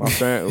 G. My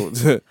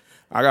family,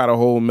 I got a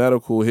whole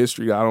medical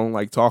history I don't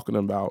like talking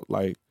about.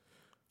 Like,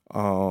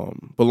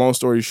 but long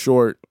story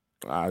short,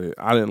 I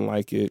didn't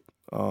like it.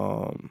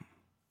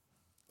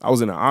 I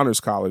was in an honors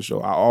college,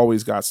 though. I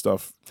always got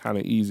stuff kind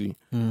of easy,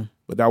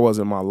 but that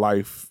wasn't my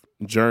life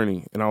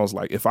journey. And I was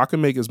like, if I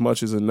can make as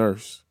much as a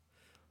nurse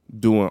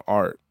doing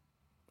art,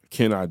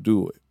 can I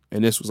do it?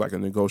 And this was like a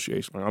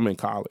negotiation. Like, I'm in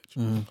college.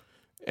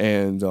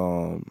 And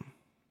I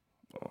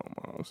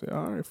said,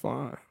 all right,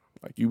 fine.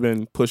 Like, you've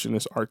been pushing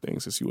this art thing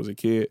since you was a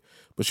kid.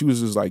 But she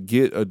was just like,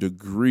 get a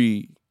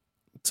degree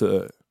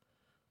to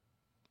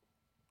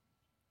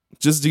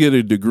get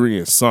a degree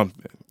in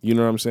something. You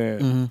know what I'm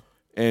saying?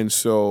 And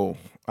so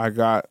I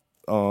got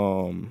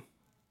the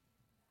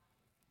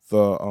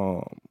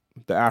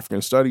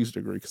African Studies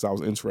degree because I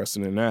was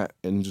interested in that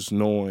and just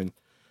knowing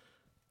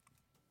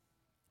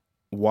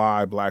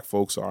why black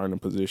folks are in the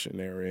position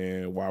they're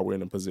in, why we're in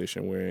the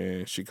position we're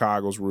in.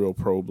 Chicago's real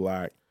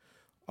pro-black.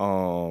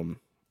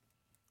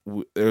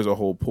 There's a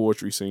whole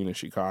poetry scene in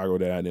Chicago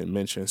that I didn't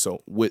mention.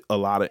 So with a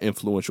lot of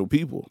influential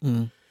people.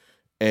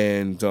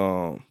 And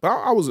but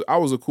I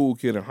was a cool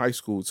kid in high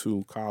school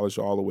too, college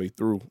all the way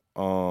through.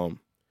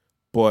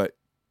 But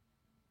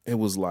it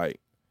was like,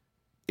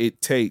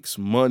 it takes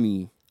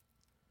money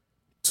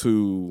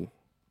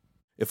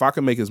if I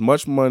can make as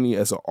much money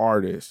as an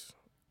artist,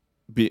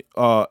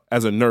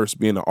 as a nurse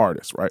being an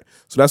artist, right?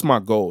 So that's my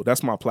goal.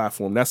 That's my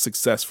platform. That's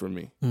success for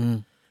me.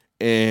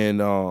 And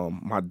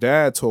my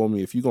dad told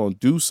me, if you're going to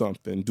do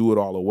something, do it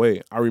all the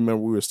way. I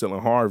remember we were still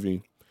in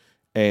Harvey,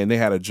 and they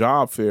had a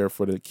job fair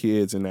for the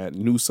kids in that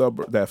new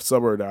suburb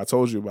that I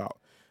told you about,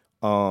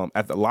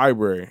 at the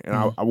library. And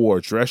I wore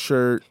a dress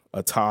shirt,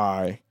 a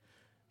tie,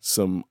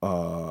 some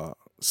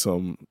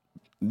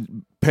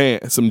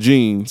pants, some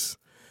jeans,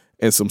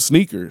 and some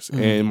sneakers.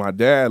 And my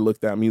dad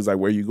looked at me. He's like,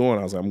 where you going?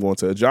 I was like, I'm going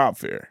to a job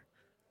fair.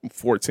 I'm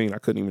 14. I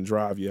couldn't even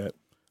drive yet.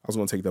 I was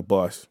going to take the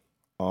bus.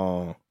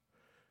 And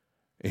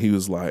he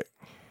was like,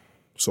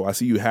 so I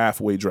see you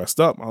halfway dressed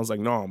up. I was like,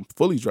 no, I'm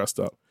fully dressed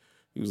up.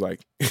 He was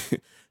like,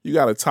 you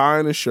got a tie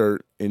and a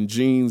shirt and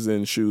jeans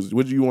and shoes.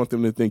 What do you want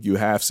them to think? You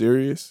half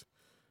serious?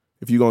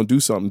 If you're going to do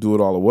something, do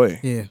it all the way.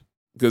 Yeah.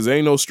 Because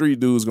ain't no street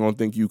dude's going to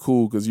think you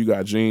cool because you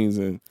got jeans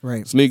and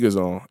right. sneakers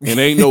on. And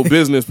ain't no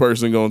business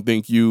person going to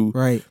think you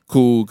right.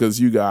 cool because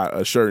you got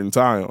a shirt and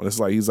tie on. It's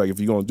like, he's like, if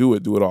you're going to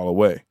do it all the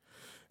way.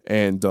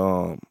 And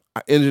I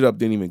ended up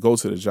didn't even go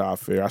to the job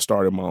fair. I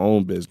started my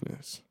own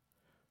business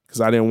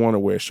because I didn't want to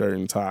wear a shirt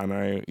and tie.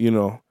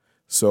 And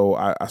so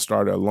I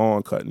started a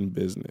lawn cutting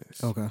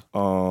business. Okay.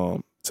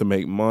 To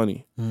make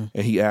money. And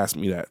he asked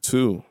me that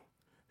too.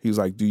 He was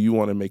like, do you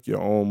want to make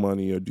your own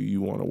money or do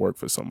you want to work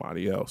for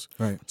somebody else?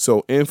 Right.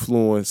 So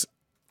influence,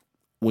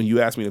 when you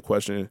asked me the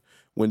question,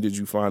 when did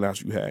you find out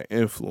you had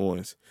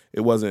influence? It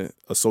wasn't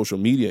a social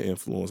media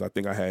influence. I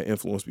think I had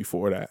influence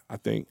before that. I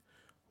think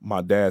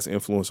my dad's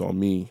influence on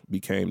me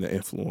became the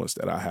influence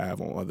that I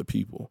have on other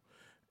people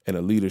in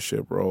a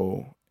leadership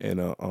role and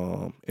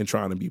in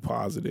trying to be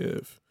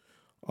positive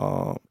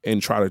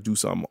and try to do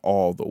something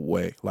all the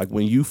way. Like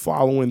when you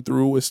following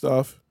through with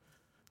stuff,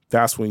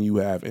 that's when you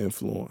have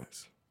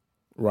influence.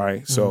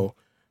 Right. So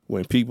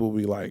when people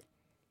be like,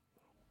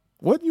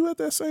 what, you at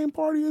that same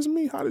party as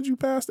me? How did you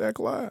pass that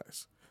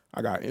class?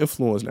 I got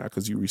influence now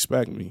because you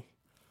respect me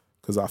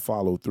because I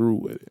follow through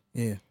with it.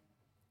 Yeah.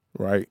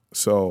 Right.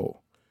 So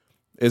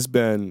it's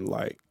been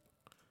like,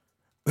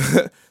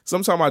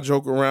 sometimes I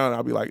joke around.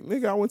 I'll be like,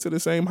 nigga, I went to the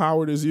same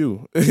Howard as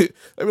you. They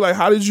be like,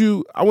 I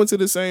went to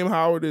the same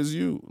Howard as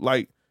you.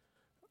 Like,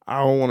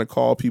 I don't want to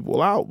call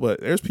people out, but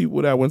there's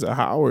people that went to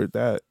Howard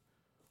that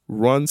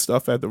run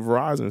stuff at the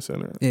Verizon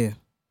Center. Yeah.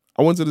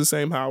 I went to the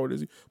same Howard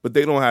as you, but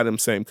they don't have them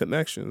same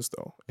connections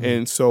though.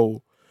 And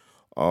so,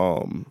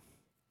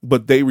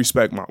 but they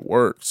respect my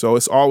work. So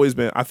it's always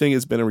been, I think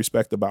it's been a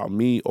respect about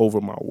me over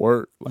my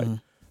work. Like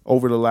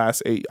over the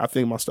last 8, I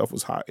think my stuff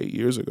was hot 8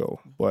 years ago,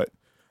 but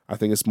I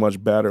think it's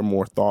much better,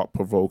 more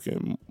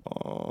thought-provoking,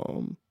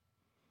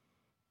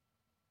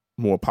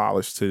 more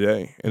polished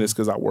today. And it's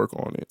because I work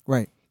on it.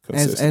 Right.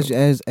 As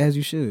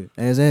you should.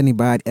 As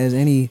anybody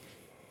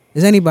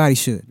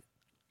should.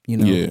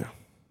 Yeah.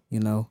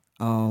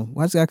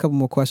 I just got a couple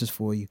more questions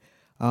for you.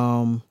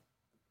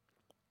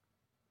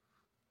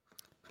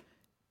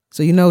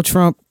 So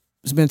Trump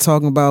has been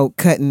talking about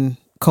cutting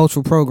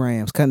cultural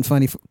programs,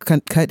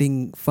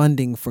 cutting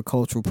funding for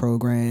cultural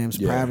programs,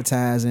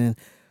 privatizing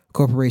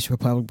Corporation for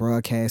Public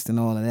Broadcasting,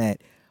 all of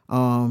that.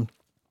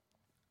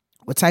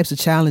 What types of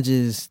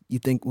challenges you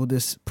think will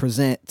this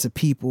present to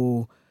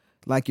people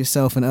like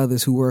yourself and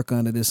others who work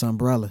under this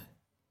umbrella?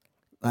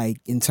 Like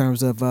in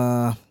terms of,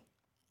 I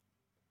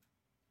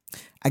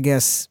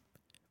guess,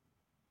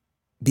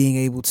 being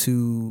able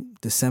to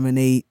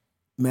disseminate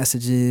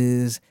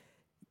messages,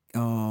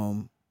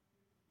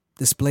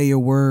 display your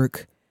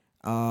work,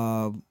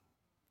 have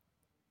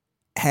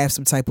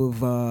some type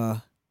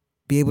of,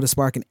 be able to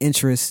spark an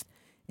interest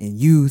in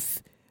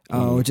youth,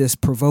 or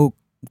just provoke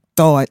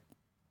thought,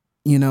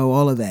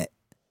 all of that.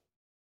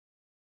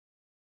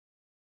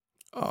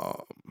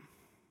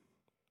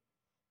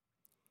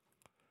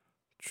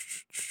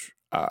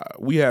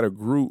 We had a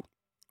group.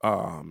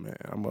 Oh man,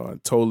 I'm gonna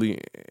totally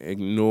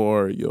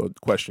ignore your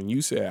question.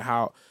 You said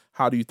how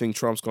do you think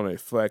Trump's gonna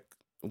affect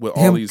with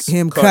all these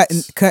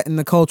cutting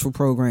the cultural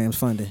programs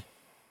funding.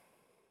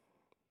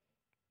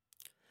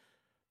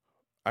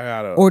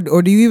 Or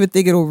do you even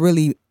think it'll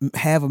really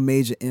have a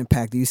major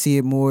impact? Do you see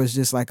it more as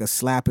just like a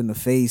slap in the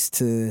face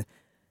to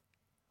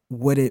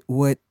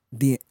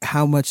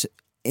how much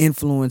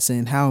influence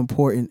and how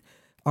important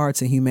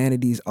arts and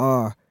humanities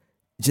are,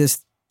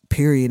 just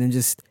period, and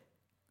just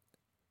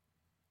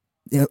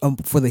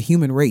for the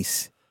human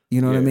race?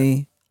 You know what I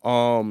mean?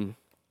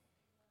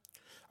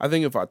 I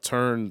think if I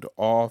turned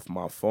off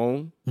my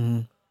phone,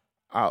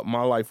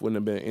 my life wouldn't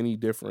have been any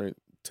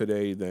different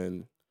today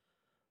than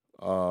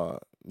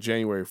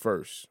January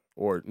 1st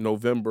or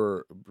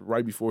November,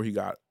 right before he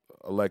got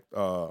elected.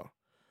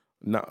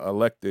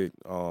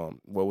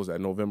 What was that?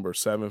 November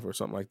 7th or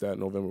something like that.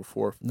 November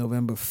 4th.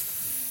 November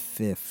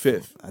 5th.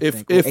 5th.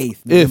 If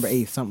 8th. November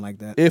 8th, something like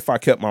that. If I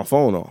kept my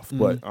phone off,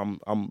 but I'm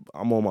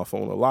on my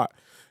phone a lot.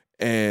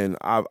 And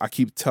I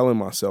keep telling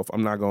myself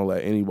I'm not going to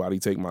let anybody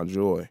take my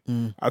joy.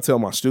 I tell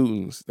my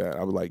students that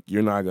I'm like,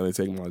 you're not going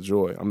to take my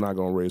joy. I'm not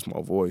going to raise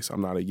my voice.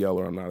 I'm not a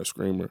yeller. I'm not a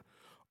screamer.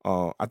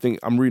 I think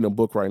I'm reading a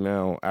book right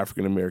now,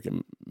 African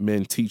American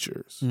men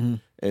teachers,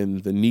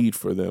 and the need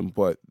for them,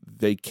 but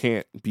they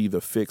can't be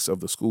the fix of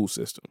the school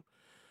system.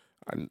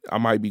 I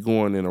might be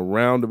going in a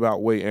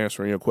roundabout way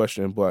answering your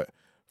question, but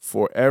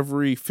for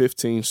every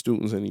 15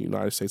 students in the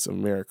United States of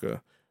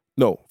America,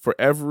 for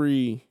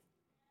every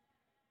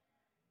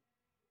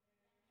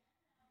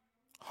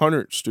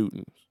 100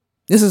 students.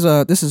 This is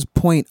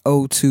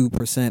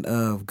 0.02%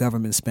 of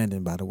government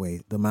spending, by the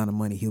way, the amount of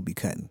money he'll be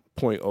cutting.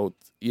 0.0,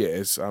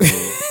 yes, I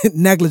mean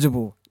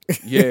negligible.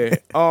 Yeah.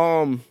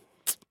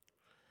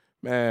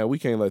 Man, we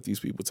can't let these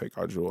people take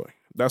our joy.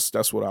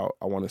 That's what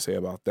I want to say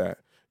about that.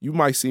 You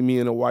might see me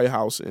in the White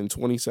House in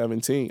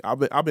 2017.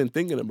 I've been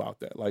thinking about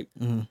that. Like,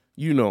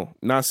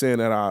 not saying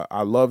that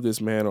I love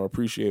this man or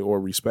appreciate or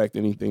respect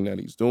anything that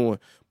he's doing,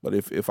 but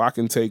if I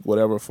can take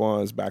whatever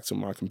funds back to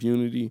my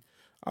community,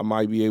 I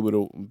might be able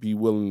to be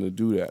willing to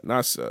do that.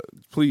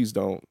 Please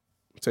don't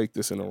take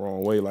this in the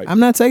wrong way. Like, I'm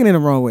not taking it in the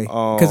wrong way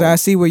because I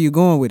see where you're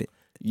going with it.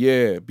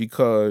 Yeah,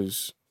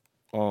 because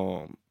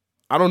I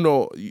don't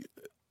know.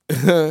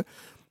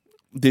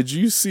 Did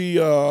you see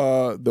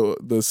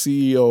the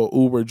CEO of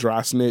Uber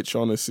dry snitch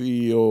on the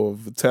CEO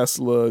of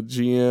Tesla,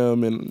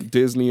 GM, and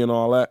Disney and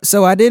all that?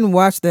 So I didn't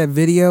watch that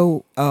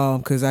video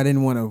because I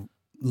didn't want to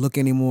look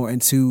anymore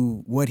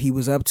into what he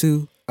was up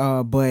to.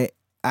 But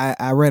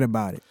I read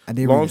about it. I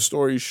did. Long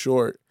story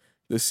short,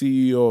 the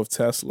CEO of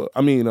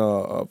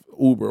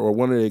Uber, or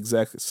one of the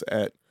executives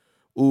at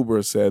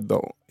Uber, said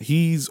though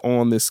he's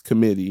on this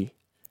committee.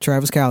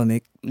 Travis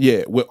Kalanick.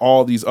 Yeah, with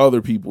all these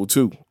other people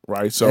too,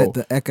 right? So at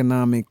the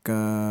Economic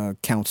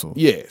Council.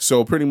 Yeah,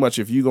 so pretty much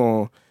if you're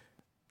gonna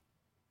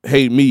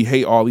hate me,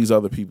 hate all these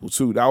other people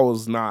too. That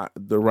was not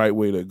the right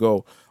way to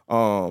go.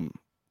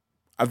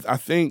 I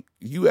think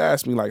you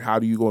asked me like, how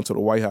do you go into the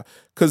White House?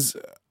 Because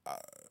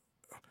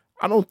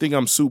I don't think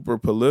I'm super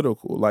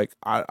political. Like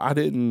I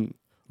didn't.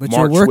 But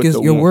march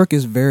your work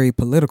is very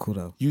political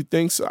though. You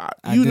think so?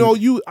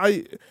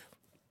 I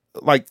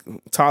like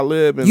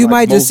Talib and you like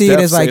might just see it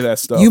as like that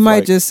stuff. You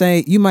might just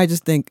think,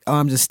 oh,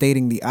 I'm just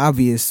stating the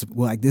obvious.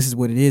 Well, like this is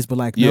what it is, but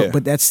like no,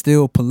 but that's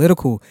still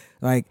political.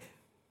 Like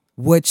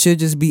what should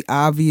just be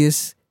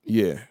obvious,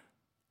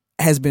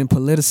 has been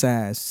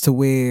politicized to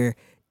where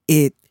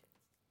it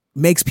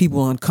makes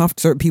people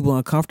certain people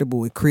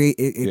uncomfortable. It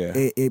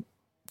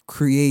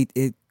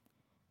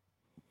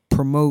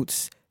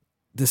promotes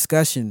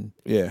discussion.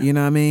 You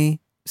know what I mean?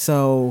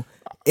 So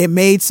it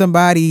made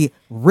somebody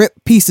rip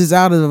pieces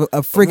out of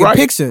a friggin'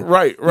 picture.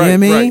 Right. You know what I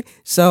mean? Right.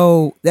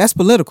 So that's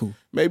political.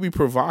 Maybe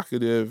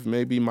provocative,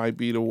 might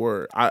be the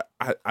word. I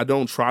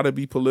don't try to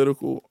be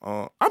political.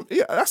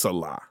 That's a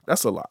lie.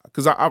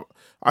 Because I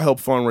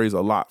helped fundraise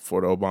a lot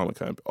for the Obama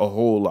campaign, a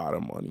whole lot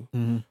of money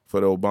for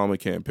the Obama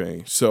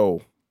campaign.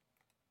 So,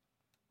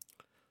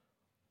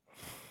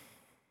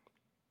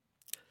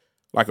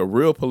 like a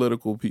real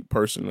political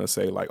person to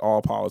say like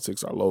all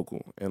politics are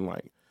local and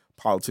like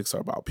politics are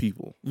about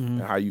people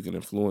and how you can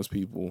influence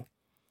people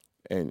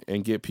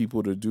and get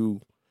people to do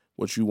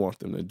what you want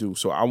them to do.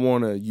 So I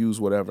want to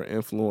use whatever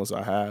influence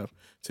I have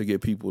to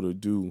get people to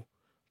do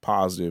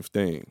positive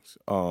things.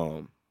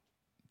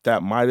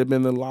 That might have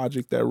been the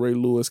logic that Ray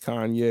Lewis,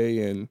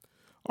 Kanye, and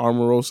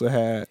Omarosa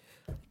had.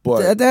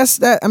 But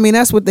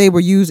that's what they were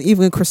using.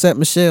 Even Chrisette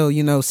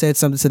Michele, said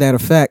something to that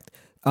effect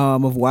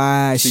of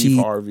why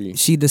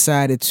she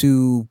decided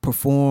to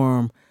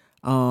perform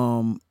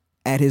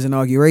at his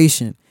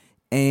inauguration.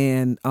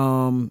 And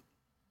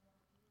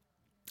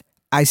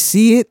I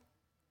see it.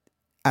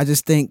 I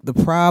just think the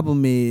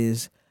problem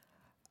is,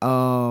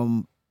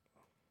 one,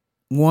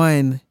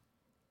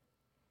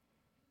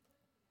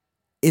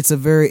 it's a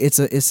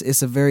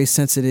very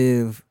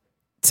sensitive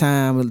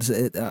time.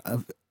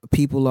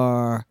 People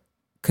are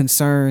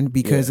concerned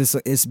because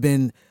it's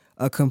been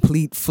a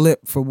complete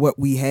flip for what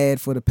we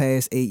had for the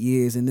past 8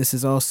 years, and this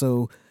is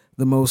also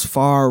the most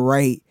far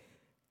right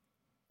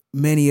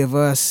many of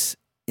us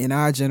in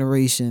our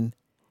generation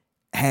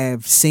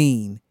have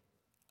seen.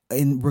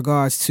 in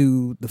regards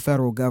to the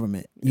federal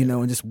government, you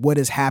know, and just what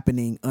is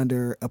happening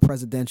under a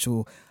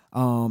presidential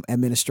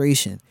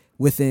administration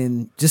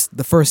within just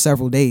the first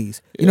several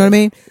days. You know what I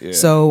mean? Yeah.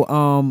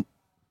 So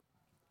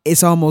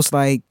it's almost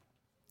like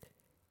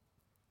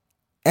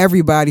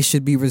everybody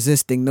should be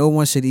resisting. No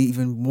one should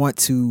even want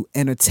to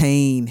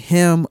entertain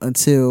him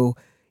until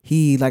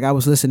he, like I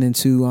was listening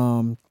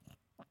to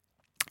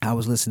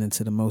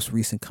the most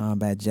recent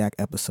Combat Jack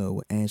episode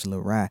with Angela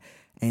Rye,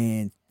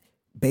 and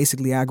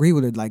basically I agree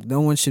with it. Like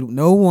no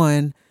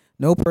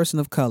person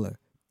of color,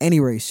 any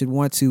race should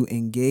want to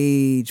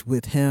engage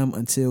with him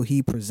until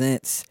he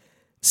presents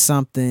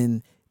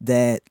something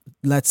that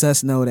lets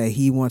us know that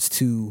he wants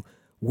to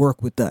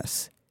work with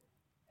us,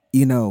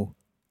 you know,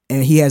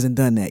 and he hasn't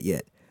done that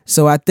yet.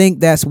 So I think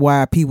that's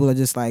why people are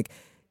just like,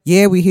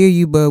 yeah, we hear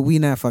you, but we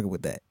not fucking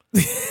with that.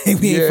 We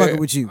ain't fucking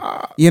with you.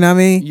 You know what I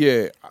mean?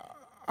 Yeah.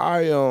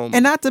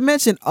 And not to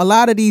mention, a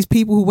lot of these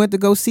people who went to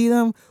go see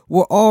them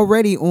were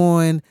already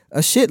on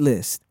a shit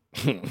list.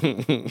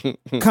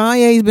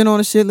 Kanye's been on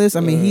a shit list.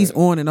 I mean, he's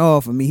on and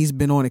off. I mean, he's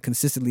been on it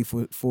consistently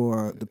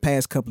for the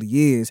past couple of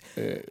years.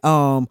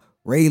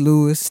 Ray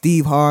Lewis,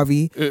 Steve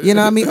Harvey, you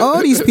know what I mean?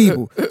 All these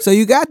people. So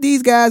you got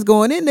these guys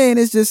going in there, and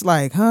it's just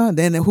like, huh?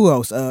 Then who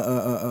else?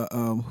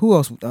 Who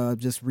else?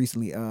 Just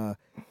recently,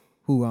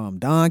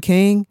 Don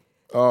King.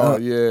 Oh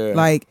yeah.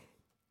 Like,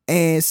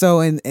 and so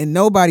and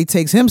nobody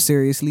takes him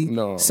seriously.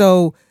 No.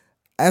 So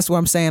that's what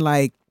I'm saying.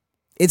 Like,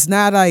 it's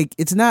not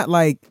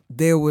like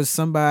there was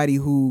somebody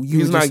who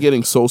he's not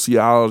getting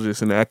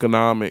sociologists and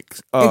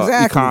economics,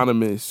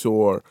 economists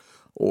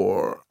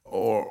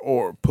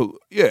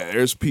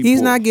there's people.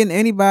 He's not getting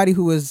anybody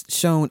who has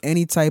shown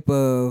any type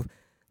of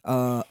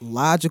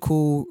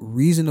logical,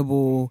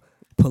 reasonable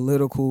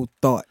political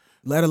thought,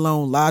 let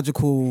alone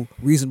logical,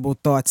 reasonable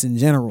thoughts in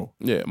general.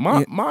 Yeah,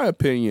 my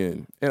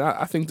opinion, and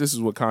I think this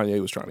is what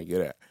Kanye was trying to get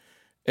at,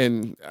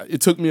 and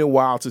it took me a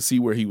while to see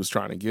where he was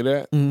trying to get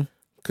at,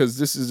 because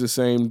this is the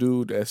same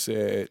dude that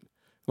said,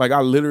 like,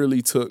 I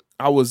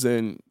was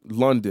in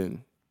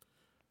London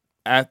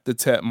at the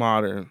Tet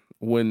Modern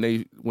when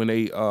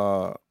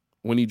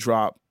he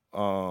dropped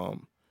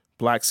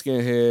Black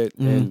Skinhead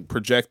and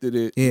projected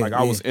it.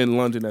 I was in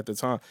London at the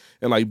time,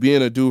 and like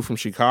being a dude from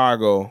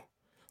Chicago,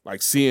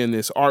 like seeing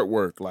this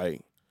artwork,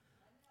 like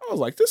I was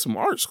like, this is some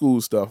art school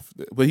stuff.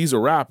 But he's a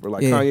rapper.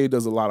 Like Kanye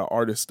does a lot of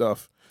artist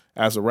stuff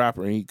as a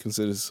rapper, and he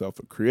considers himself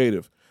a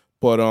creative.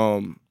 But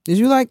did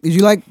you like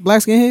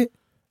Black Skinhead?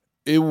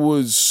 It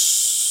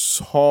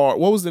was hard.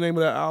 What was the name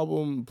of that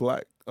album?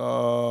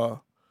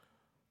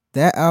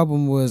 That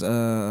album was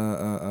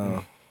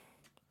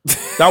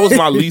that was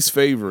my least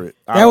favorite.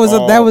 That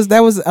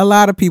was a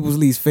lot of people's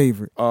least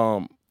favorite.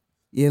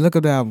 Yeah, look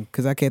up the album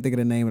because I can't think of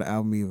the name of the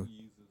album either.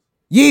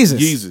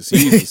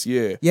 Yeezus,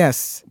 yeah.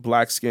 Yes.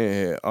 Black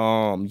Skinhead.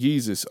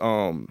 Yeezus.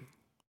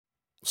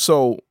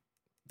 So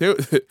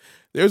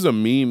there's a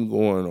meme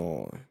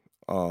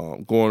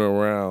going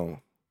around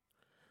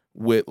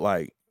with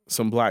like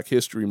some Black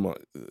History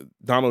Month,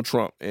 Donald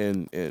Trump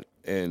and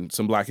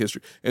some Black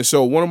History. And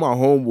so one of my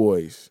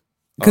homeboys,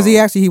 because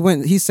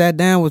he sat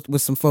down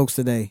with some folks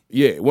today.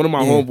 Yeah, one of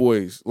my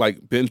homeboys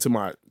like been to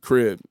my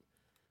crib,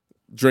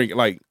 drinking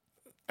like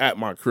at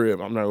my crib.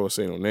 I'm not gonna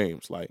say no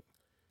names. Like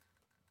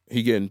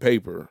he getting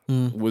paper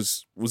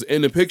was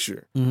in the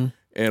picture,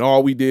 and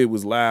all we did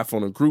was laugh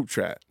on a group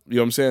chat. You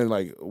know what I'm saying?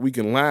 Like we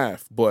can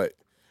laugh, but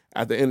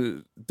at the end of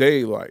the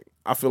day, like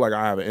I feel like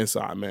I have an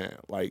inside man.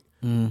 Like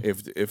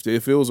if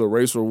it was a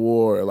racial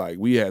war, or like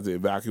we had to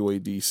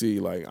evacuate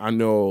DC, like I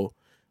know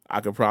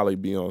I could probably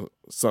be on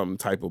some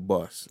type of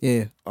bus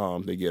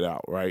to get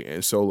out, right?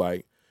 And so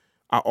like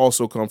I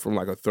also come from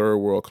like a third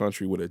world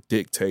country with a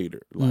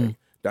dictator. Like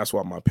that's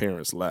why my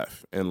parents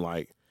left, and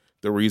like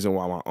the reason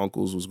why my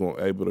uncles was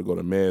able to go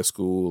to med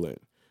school and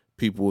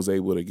people was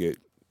able to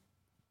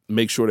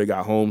make sure they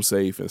got home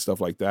safe and stuff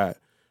like that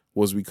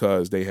was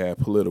because they had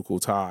political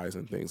ties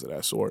and things of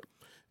that sort.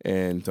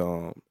 And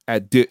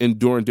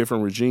during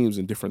different regimes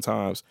and different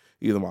times,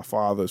 either my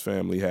father's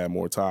family had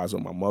more ties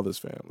with my mother's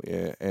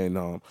family.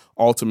 And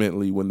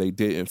ultimately, when they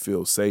didn't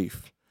feel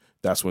safe,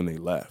 that's when they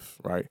left,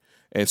 right?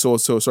 And so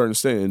to a certain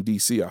extent in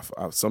D.C.,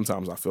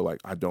 sometimes I feel like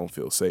I don't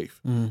feel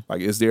safe.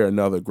 Like, is there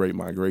another great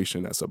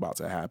migration that's about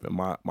to happen?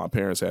 My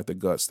parents had the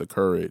guts, the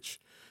courage,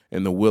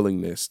 and the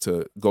willingness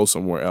to go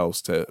somewhere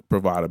else to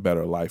provide a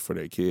better life for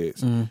their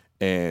kids.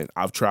 And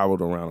I've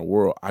traveled around the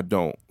world.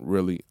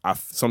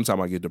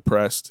 Sometimes I get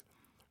depressed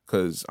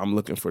because I'm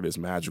looking for this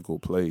magical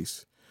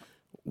place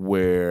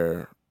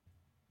where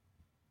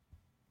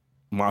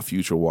my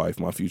future wife,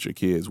 my future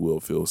kids will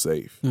feel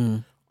safe.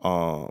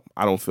 I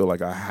don't feel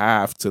like I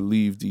have to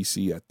leave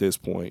DC at this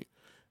point,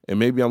 and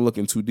maybe I'm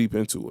looking too deep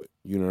into it.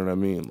 You know what I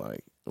mean?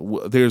 Like,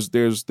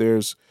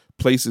 there's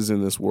places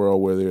in this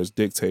world where there's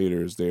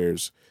dictators,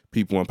 there's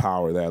people in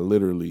power that are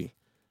literally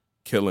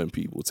killing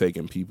people,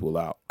 taking people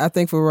out. I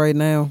think for right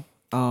now,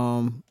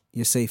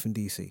 you're safe in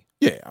DC.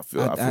 Yeah,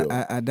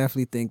 I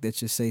definitely think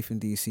that you're safe in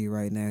DC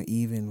right now,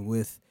 even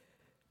with,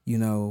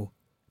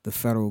 the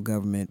federal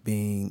government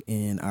being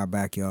in our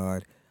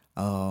backyard.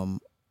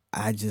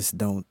 I just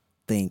don't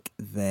think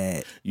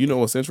that. You know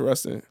what's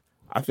interesting?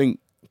 I think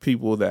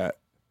people that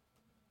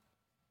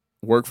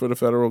work for the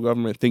federal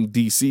government think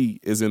DC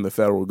is in the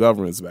federal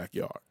government's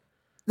backyard.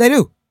 They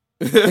do.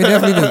 They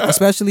definitely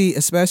do.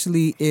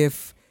 Especially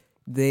if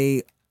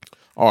they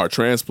or a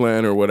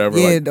transplant or whatever.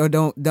 Yeah, or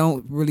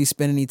don't really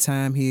spend any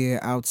time here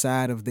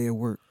outside of their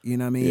work. You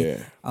know what I mean?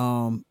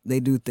 Yeah. They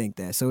do think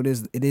that. So it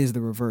is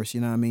the reverse.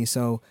 You know what I mean?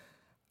 So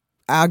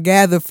I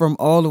gather from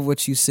all of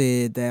what you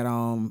said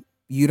that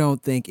you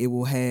don't think it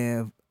will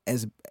have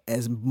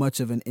as much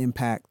of an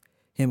impact,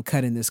 him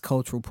cutting this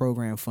cultural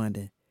program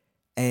funding,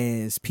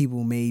 as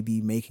people may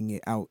be making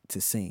it out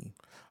to seem.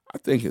 I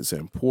think it's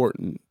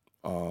important,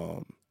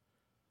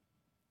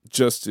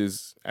 just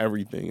as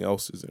everything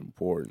else is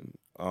important.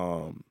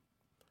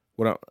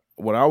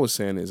 What I was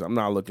saying is I'm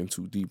not looking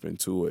too deep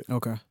into it.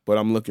 Okay. But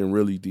I'm looking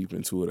really deep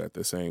into it at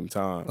the same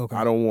time. Okay.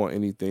 I don't want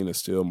anything to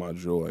steal my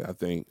joy. I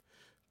think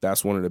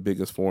that's one of the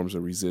biggest forms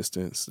of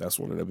resistance. That's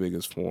one of the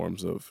biggest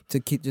forms of to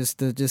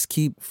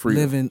keep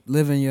freedom.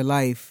 living your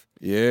life.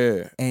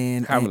 Yeah.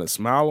 And having a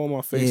smile on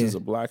my face yeah. as a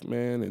black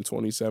man in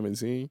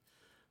 2017.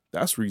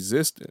 That's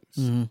resistance.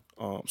 Mm-hmm.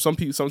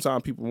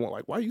 Sometimes people want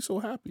like, why are you so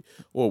happy?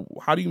 Or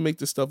how do you make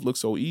this stuff look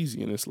so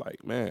easy? And it's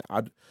like, man,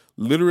 I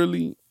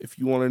literally, if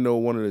you want to know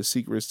one of the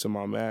secrets to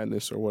my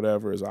madness or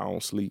whatever, is I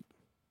don't sleep.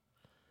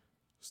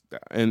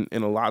 And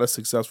a lot of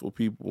successful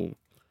people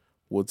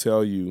will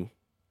tell you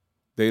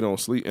they don't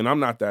sleep. And I'm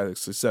not that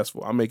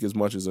successful. I make as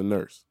much as a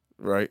nurse,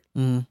 right?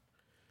 Mm-hmm.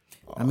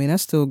 I mean,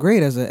 that's still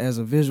great as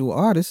a visual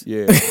artist.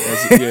 Yeah,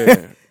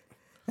 yeah.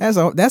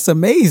 That's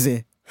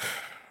amazing.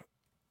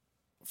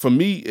 For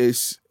me,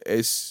 it's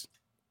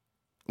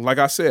like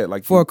I said,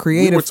 like for a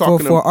creative,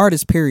 for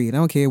artist, period. I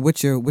don't care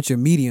what your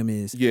medium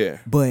is. Yeah,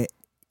 but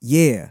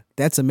yeah,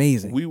 that's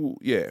amazing. We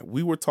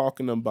were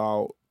talking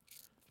about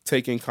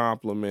taking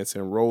compliments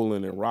and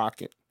rolling and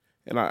rocking,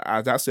 and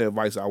that's the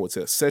advice I would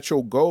tell. Set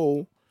your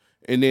goal,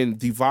 and then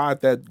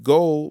divide that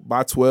goal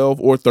by 12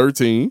 or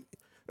 13.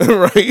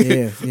 Right?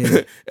 Yeah.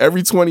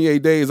 Every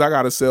 28 days, I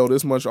got to sell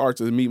this much art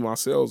to meet my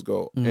sales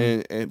goal,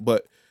 mm-hmm.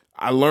 but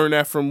I learned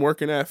that from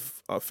working at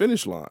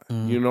Finish Line.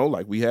 Mm-hmm. You know,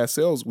 like we had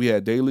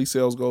daily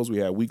sales goals, we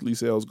had weekly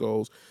sales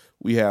goals,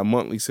 we had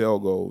monthly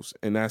sales goals,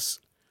 and that's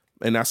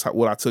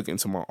what I took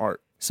into my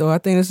art. So I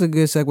think this is a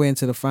good segue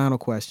into the final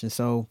question.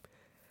 So,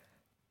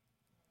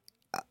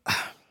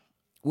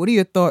 what are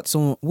your thoughts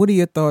on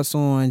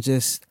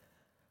just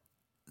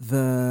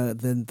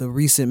the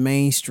recent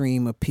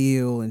mainstream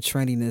appeal and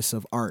trendiness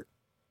of art?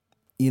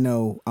 You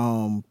know,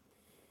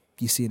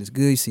 you see it as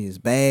good, you see it as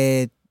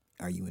bad.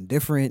 Are you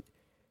indifferent?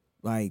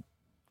 Like,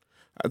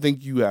 I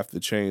think you have to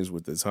change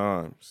with the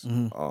times.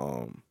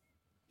 Mm-hmm.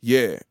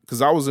 Yeah,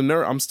 because I was a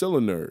nerd. I'm still a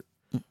nerd.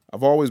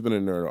 I've always been a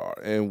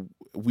nerd, and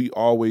we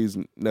always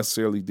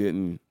necessarily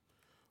didn't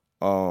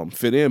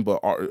fit in. But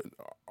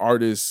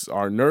artists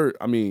are nerd.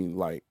 I mean,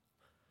 like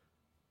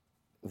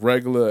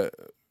regular,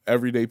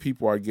 everyday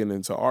people are getting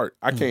into art.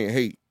 I can't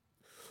hate.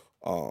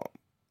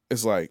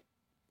 It's like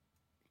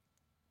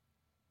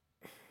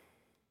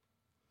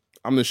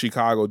I'm the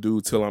Chicago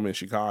dude till I'm in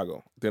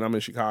Chicago. Then I'm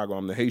in Chicago,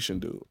 I'm the Haitian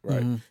dude,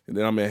 right? Mm-hmm. And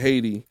then I'm in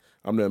Haiti,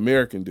 I'm the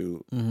American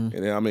dude. Mm-hmm.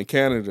 And then I'm in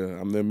Canada,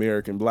 I'm the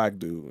American black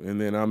dude. And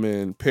then I'm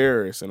in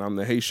Paris, and I'm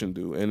the Haitian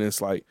dude. And it's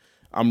like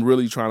I'm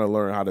really trying to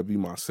learn how to be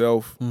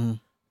myself in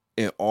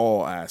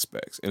all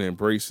aspects and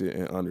embrace it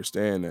and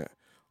understand that.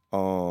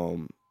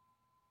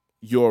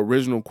 Your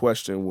original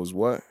question was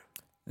what?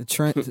 The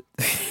trend.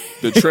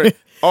 The trend.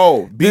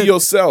 Oh, be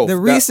yourself.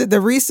 The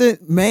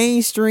recent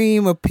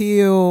mainstream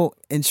appeal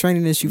and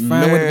trendiness you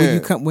find when you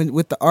come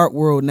with the art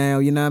world now.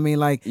 You know what I mean?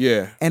 Like,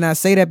 yeah. And I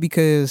say that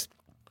because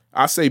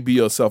I say be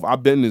yourself.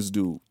 I've been this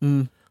dude.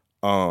 The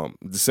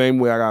same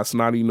way I got a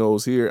snotty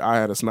nose here, I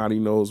had a snotty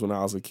nose when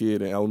I was a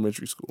kid in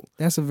elementary school.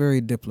 That's a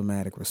very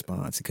diplomatic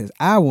response because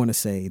I want to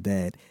say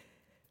that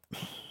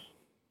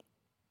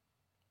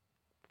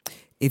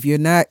if you're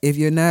not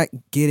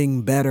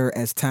getting better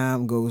as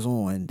time goes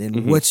on,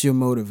 then what's your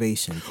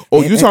motivation?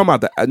 Oh, you talking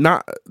about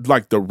not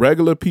like the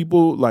regular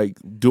people like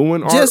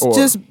doing art,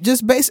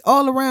 just based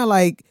all around,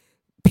 like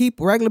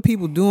regular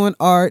people doing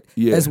art,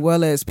 as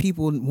well as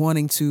people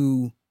wanting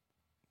to.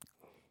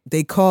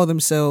 They call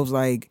themselves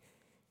like,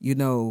 you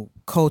know,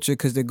 culture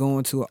because they're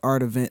going to an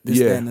art event, this,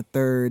 that, and the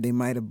third. They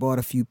might have bought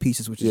a few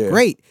pieces, which is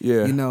great.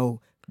 Yeah, you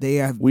know, they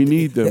have. We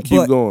need them.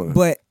 Keep going.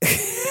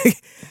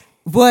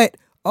 But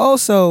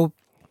also.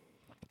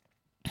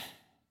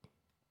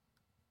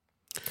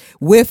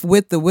 With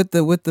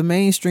the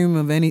mainstreaming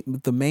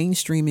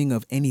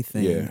of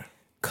anything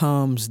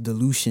comes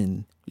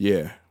dilution.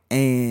 Yeah.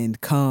 And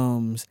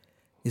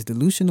is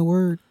dilution the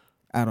word?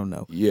 I don't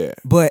know. Yeah.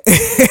 But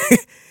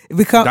it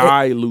becomes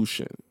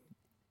dilution,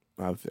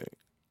 I think.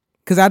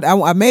 Because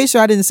I made sure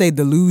I didn't say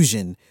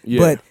delusion,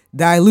 but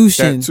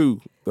dilution. That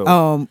too.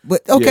 Though.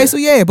 But okay, so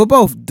but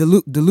both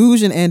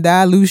delusion and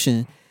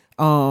dilution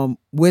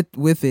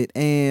with it,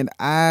 and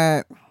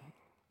I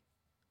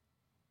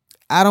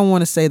don't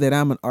want to say that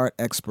I'm an art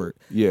expert.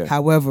 Yeah.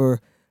 However,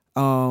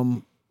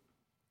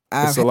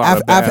 It's a lot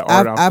of bad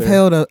art out I've there.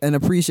 held an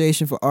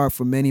appreciation for art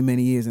for many,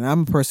 many years. And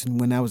I'm a person,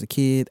 when I was a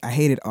kid, I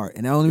hated art.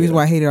 And the only reason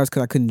why I hated art is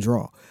because I couldn't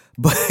draw.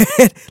 But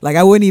like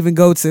I wouldn't even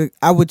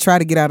I would try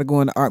to get out of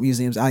going to art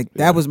museums.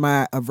 That was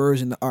my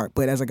aversion to art.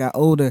 But as I got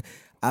older,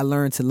 I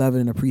learned to love it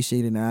and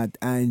appreciate it. And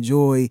I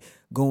enjoy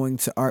going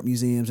to art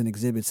museums and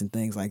exhibits and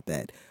things like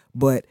that.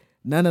 But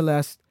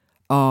nonetheless,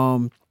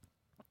 I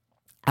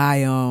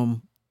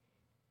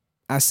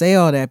say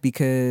all that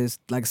because,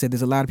 like I said,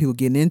 there's a lot of people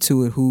getting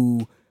into it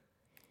who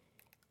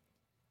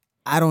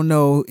I don't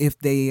know if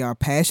they are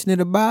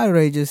passionate about it or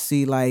they just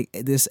see like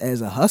this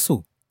as a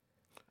hustle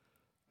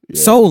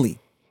solely.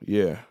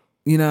 Yeah.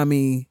 You know what I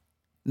mean?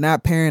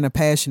 Not pairing a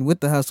passion with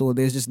the hustle, or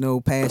there's just no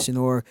passion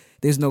or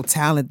there's no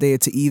talent there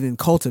to even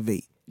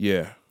cultivate.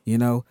 Yeah. You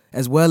know,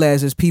 as well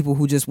as there's people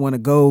who just want to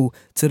go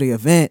to the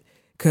event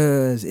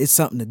because it's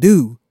something to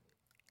do,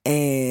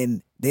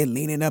 and they're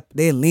leaning up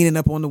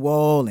on the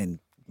wall and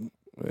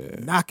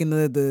knocking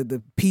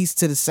the piece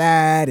to the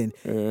side, and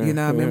you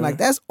know what I mean, like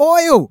that's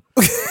oil.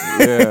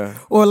 Yeah.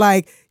 Or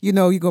like, you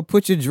know, you go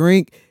put your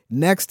drink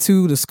next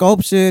to the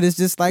sculpture. It's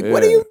just like,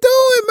 what are you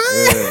doing,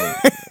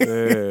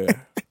 man?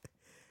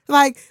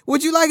 Like,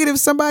 would you like it if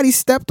somebody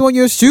stepped on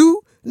your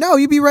shoe? No,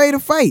 you'd be ready to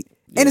fight.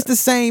 And it's the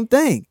same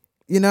thing.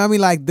 You know what I mean?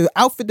 Like the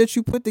outfit that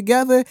you put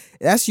together,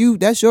 that's you.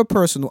 That's your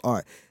personal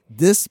art.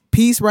 This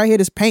piece right here,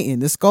 this painting,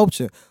 this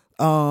sculpture,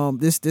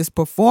 this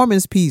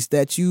performance piece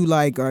that you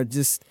like are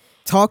just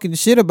talking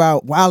shit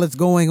about while it's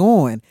going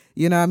on.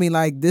 You know what I mean?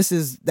 Like that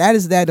is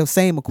the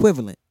same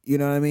equivalent. You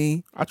know what I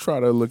mean? I try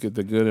to look at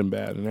the good and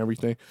bad and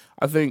everything.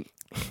 I think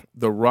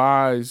the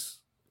rise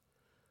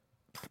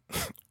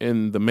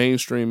in the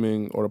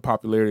mainstreaming or the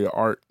popularity of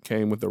art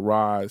came with the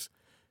rise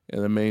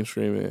in the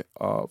mainstreaming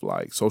of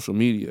like social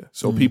media.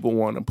 So people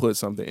want to put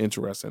something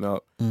interesting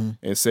up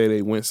and say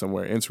they went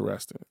somewhere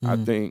interesting. I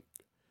think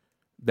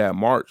that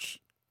march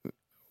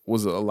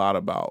was a lot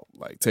about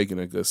like taking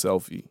a good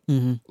selfie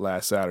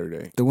last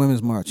Saturday. The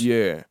Women's March.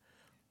 Yeah.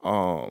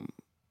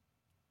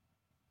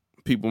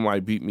 People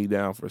might beat me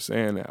down for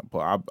saying that,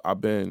 but I've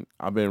been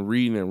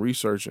reading and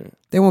researching.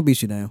 They won't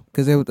beat you down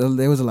because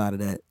there was a lot of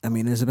that. I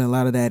mean, there's been a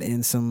lot of that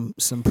in some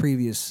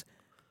previous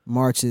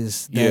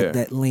marches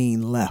that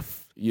lean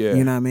left. Yeah,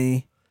 you know what I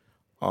mean.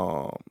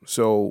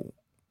 So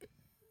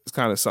it's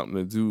kind of something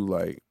to do.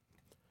 Like,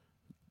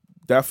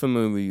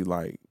 definitely,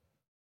 like,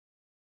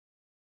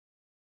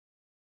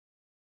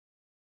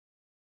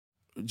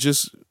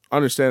 just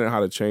understanding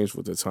how to change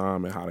with the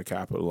time and how to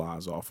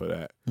capitalize off of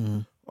that.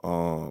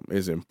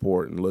 Is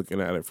important, looking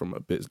at it from a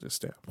business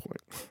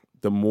standpoint.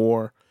 The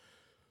more,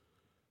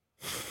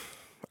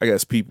 I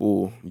guess,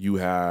 people you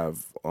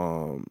have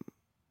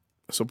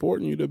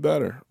supporting you, the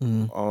better.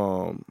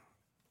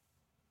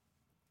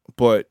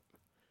 But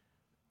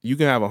you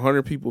can have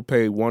 100 people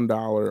pay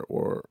 $1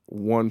 or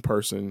one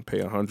person pay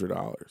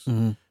 $100.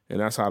 And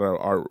that's how the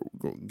art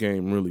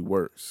game really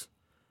works.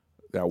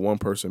 That one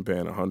person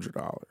paying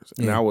 $100.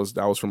 And that was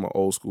from an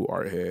old school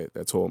art head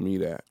that told me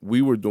that.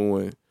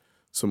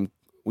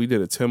 We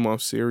did a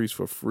 10-month series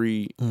for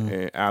free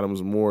in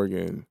Adams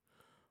Morgan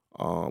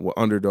with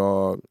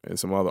Underdog and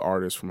some other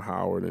artists from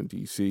Howard and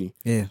DC.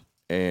 Yeah.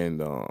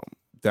 And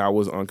that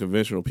was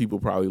unconventional. People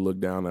probably looked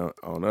down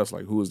on us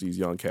like, who is these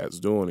young cats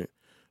doing it?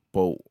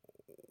 But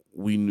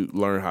we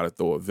learned how to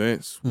throw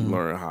events. We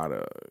learned how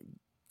to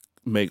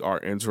make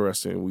art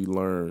interesting. We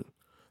learned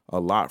a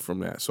lot from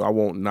that. So I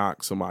won't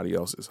knock somebody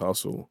else's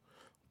hustle,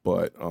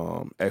 but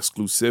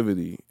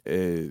exclusivity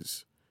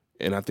is,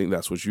 and I think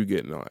that's what you're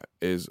getting at,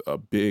 is a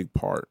big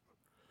part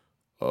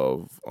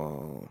of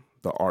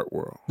the art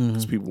world.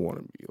 Because people want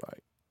to be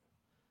like,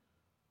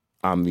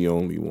 I'm the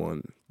only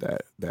one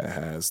that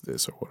has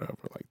this or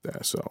whatever like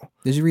that. So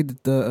did you read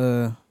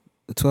the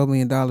 $12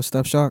 million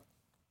Stuffed Shark?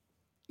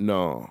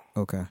 No.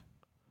 Okay.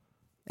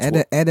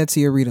 Add that to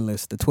your reading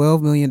list. The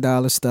 $12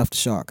 million Stuffed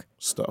Shark.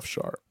 Stuffed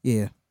Shark.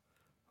 Yeah.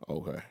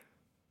 Okay.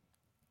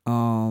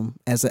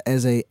 As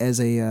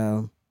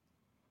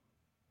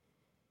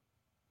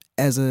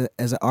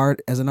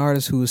an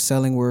artist who is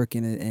selling work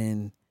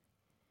and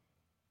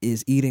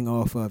is eating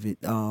off of it,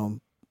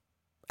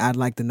 I'd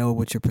like to know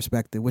what your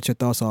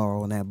thoughts are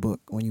on that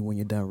book when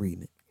you're done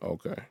reading it.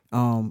 Okay.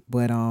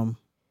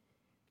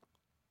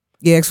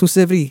 Yeah,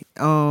 exclusivity.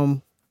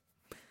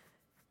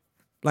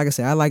 Like I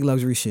said, I like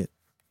luxury shit.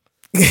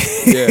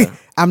 Yeah.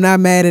 I'm not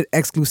mad at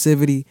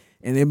exclusivity,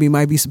 and there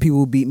might be some people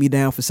who beat me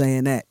down for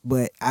saying that,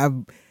 but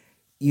I've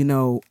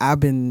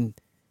been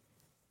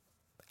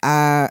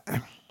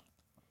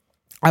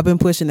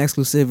pushing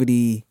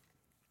exclusivity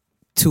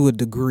to a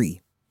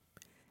degree.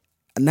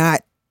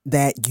 Not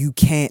that you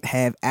can't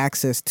have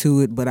access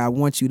to it, but I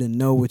want you to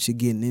know what you're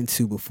getting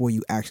into before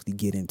you actually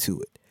get into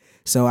it.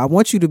 So I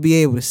want you to be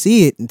able to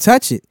see it and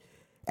touch it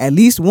at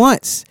least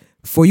once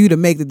for you to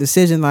make the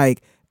decision,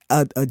 like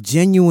a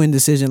genuine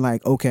decision,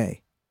 like,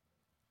 okay,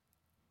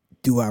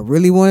 do I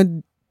really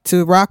want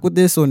to rock with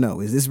this or no?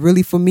 Is this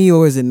really for me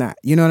or is it not?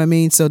 You know what I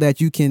mean? So that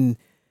you can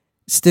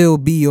still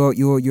be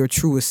your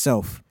truest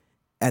self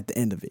at the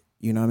end of it.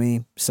 You know what I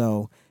mean?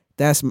 So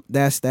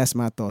that's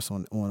my thoughts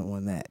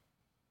on that.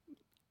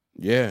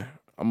 Yeah,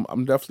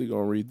 I'm definitely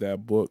gonna read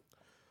that book.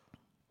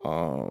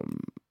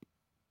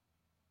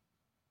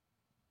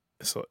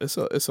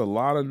 It's a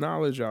lot of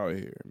knowledge out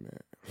here, man.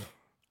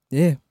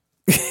 Yeah.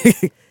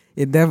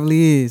 It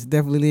definitely is.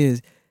 Definitely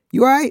is.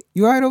 You all right?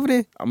 You all right over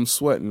there? I'm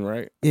sweating,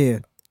 right? Yeah.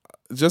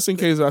 Just in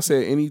case I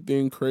said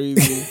anything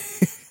crazy,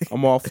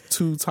 I'm off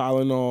 2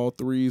 Tylenol,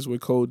 3s with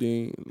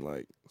codeine.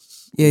 Like,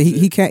 yeah,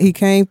 he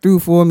came through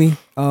for me.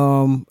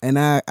 And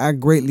I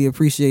greatly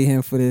appreciate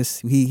him for this.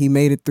 He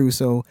made it through,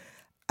 so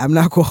I'm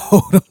not gonna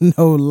hold him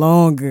no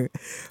longer.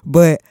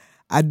 But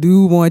I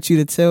do want you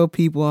to tell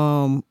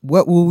people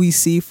what will we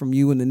see from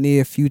you in the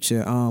near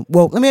future.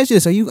 Well, let me ask you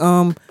this: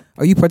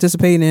 are you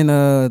participating in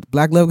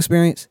Black Love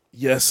Experience?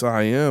 Yes,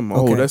 I am.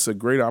 Okay. Oh, that's a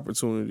great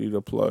opportunity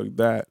to plug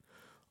that.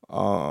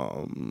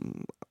 I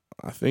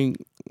think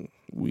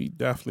we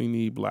definitely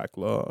need Black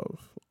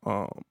love.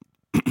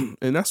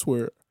 And that's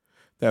where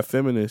that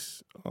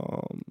feminist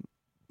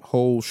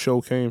whole show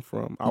came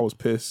from. I was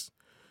pissed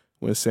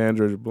when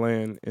Sandra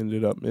Bland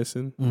ended up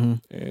missing. Mm-hmm.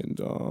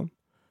 And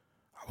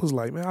I was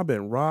like, man, I've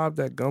been robbed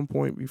at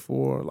gunpoint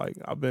before. Like,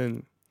 I've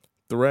been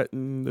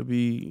threatened to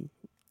be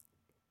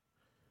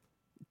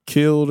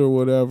killed or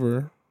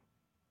whatever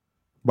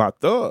by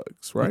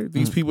thugs, right? Mm-hmm.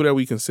 These people that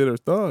we consider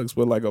thugs,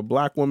 but like a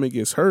black woman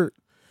gets hurt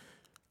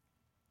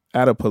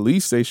at a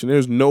police station,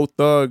 there's no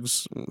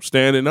thugs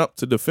standing up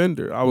to defend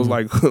her. I was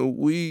like,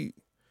 we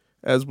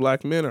as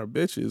black men are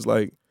bitches.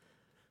 Like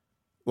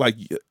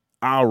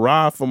I'll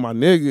ride for my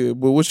nigga,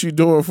 but what you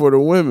doing for the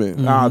women?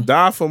 Mm-hmm. I'll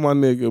die for my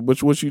nigga,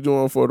 but what you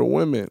doing for the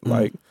women? Mm-hmm.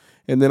 Like,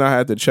 and then I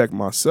had to check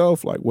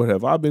myself. Like, what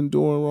have I been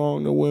doing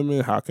wrong to women?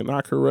 How can I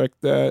correct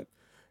that?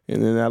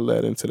 And then that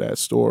led into that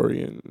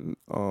story and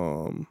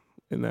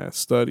in that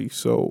study.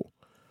 So,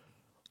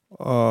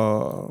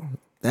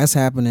 that's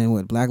happening.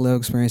 What Black Love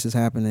Experience is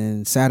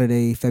happening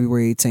Saturday,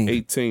 February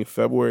 18th.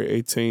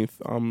 February 18th.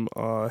 I'm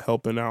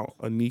helping out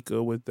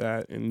Anika with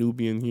that, and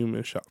Nubian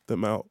Human. Shout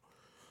them out.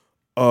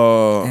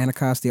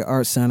 Anacostia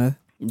Art Center.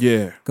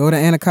 Yeah. Go to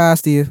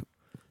Anacostia.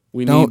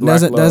 We need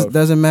Black love.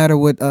 Doesn't matter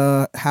what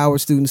Howard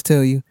students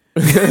tell you.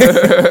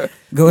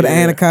 Go to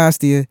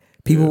Anacostia.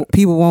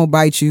 People won't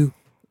bite you.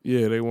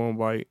 Yeah, they won't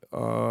bite.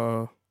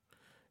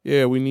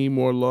 Yeah, we need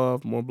more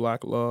love, more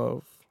Black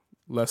love,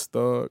 less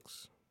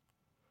thugs.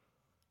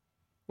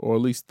 Or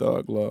at least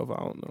thug love. I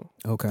don't know.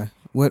 Okay.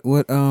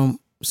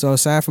 So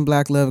aside from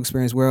Black Love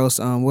Experience, what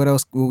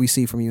else will we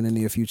see from you in the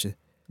near future?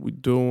 We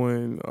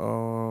doing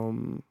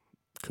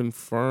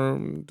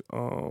confirmed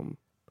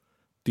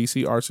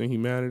DC Arts and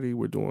Humanity.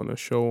 We're doing a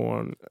show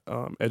on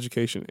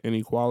education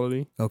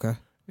inequality. Okay.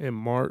 In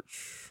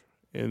March.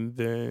 And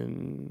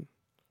then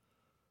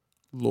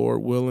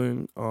Lord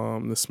willing,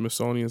 the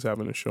Smithsonian's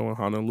having a show in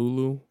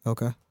Honolulu.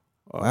 Okay.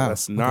 Wow.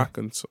 That's not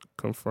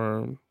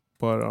confirmed.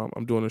 But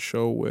I'm doing a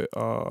show with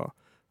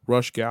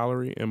Rush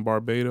Gallery in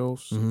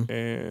Barbados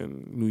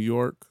and New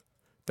York.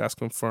 That's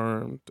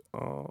confirmed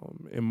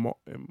in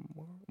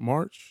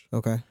March.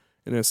 Okay.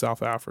 And then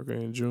South Africa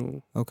in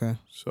June. Okay.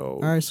 So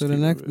all right. So the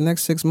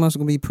next 6 months are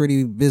gonna be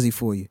pretty busy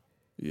for you.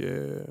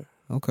 Yeah.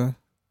 Okay.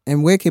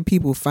 And where can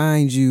people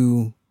find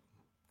you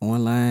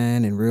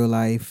online in real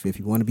life if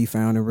you want to be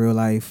found in real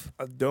life?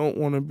 I don't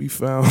want to be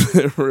found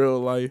in real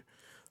life.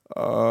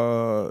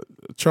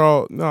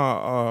 Charles,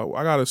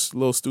 I got a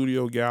little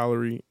studio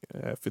gallery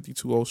at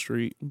 52 Old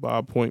Street by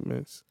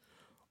appointments.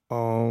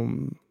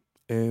 And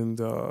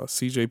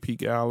CJP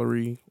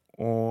Gallery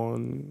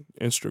on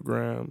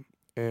Instagram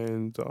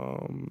and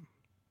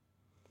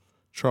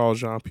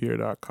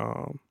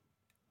CharlesJeanPierre.com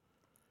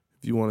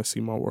if you want to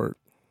see my work.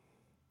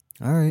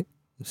 All right.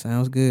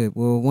 Sounds good.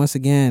 Well, once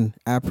again,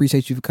 I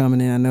appreciate you for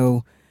coming in. I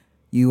know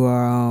you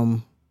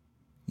are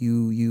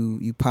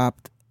you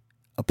popped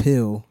a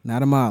pill,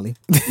 not a Molly.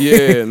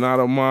 Yeah, not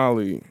a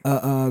Molly.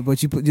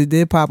 But you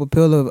did pop a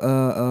pill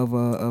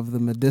of the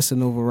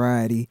medicinal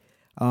variety,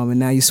 and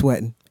now you're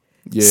sweating.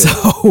 Yeah.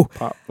 So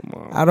pop them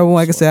on. I don't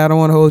want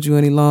to hold you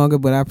any longer,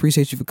 but I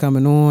appreciate you for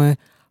coming on.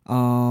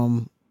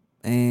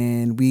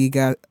 And we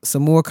got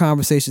some more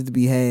conversations to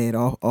be had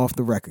off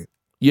the record.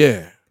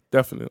 Yeah,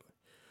 definitely.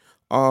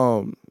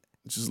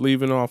 Just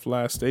leaving off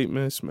last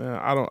statements, man.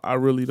 I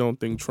really don't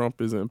think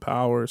Trump is in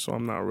power, so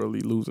I'm not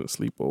really losing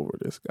sleep over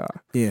this guy.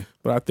 Yeah.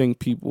 But I think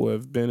people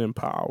have been in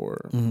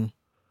power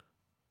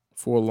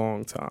for a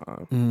long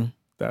time. Mm-hmm.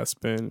 That's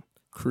been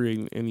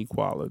creating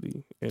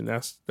inequality, and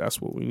that's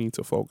what we need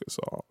to focus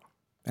on.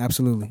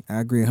 Absolutely. I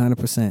agree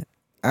 100%.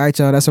 All right,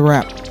 y'all, that's a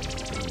wrap.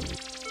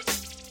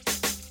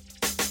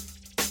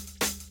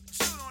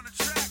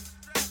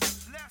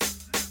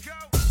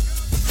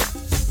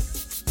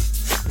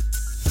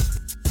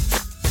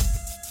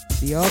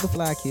 The All the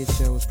Fly Kids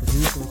Show is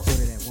produced and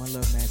recorded at One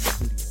Love Magic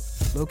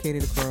Studios,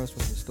 located across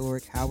from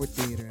historic Howard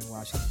Theater in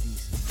Washington,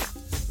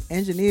 D.C.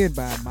 Engineered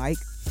by Mike,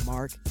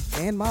 Mark,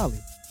 and Molly,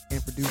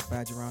 and produced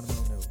by Geronimo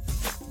Nose.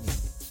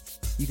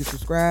 You can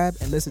subscribe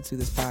and listen to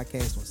this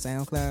podcast on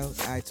SoundCloud,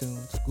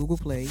 iTunes, Google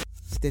Play,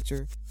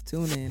 Stitcher,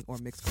 TuneIn, or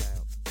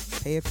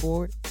Mixcloud. Pay it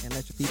forward and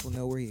let your people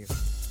know we're here.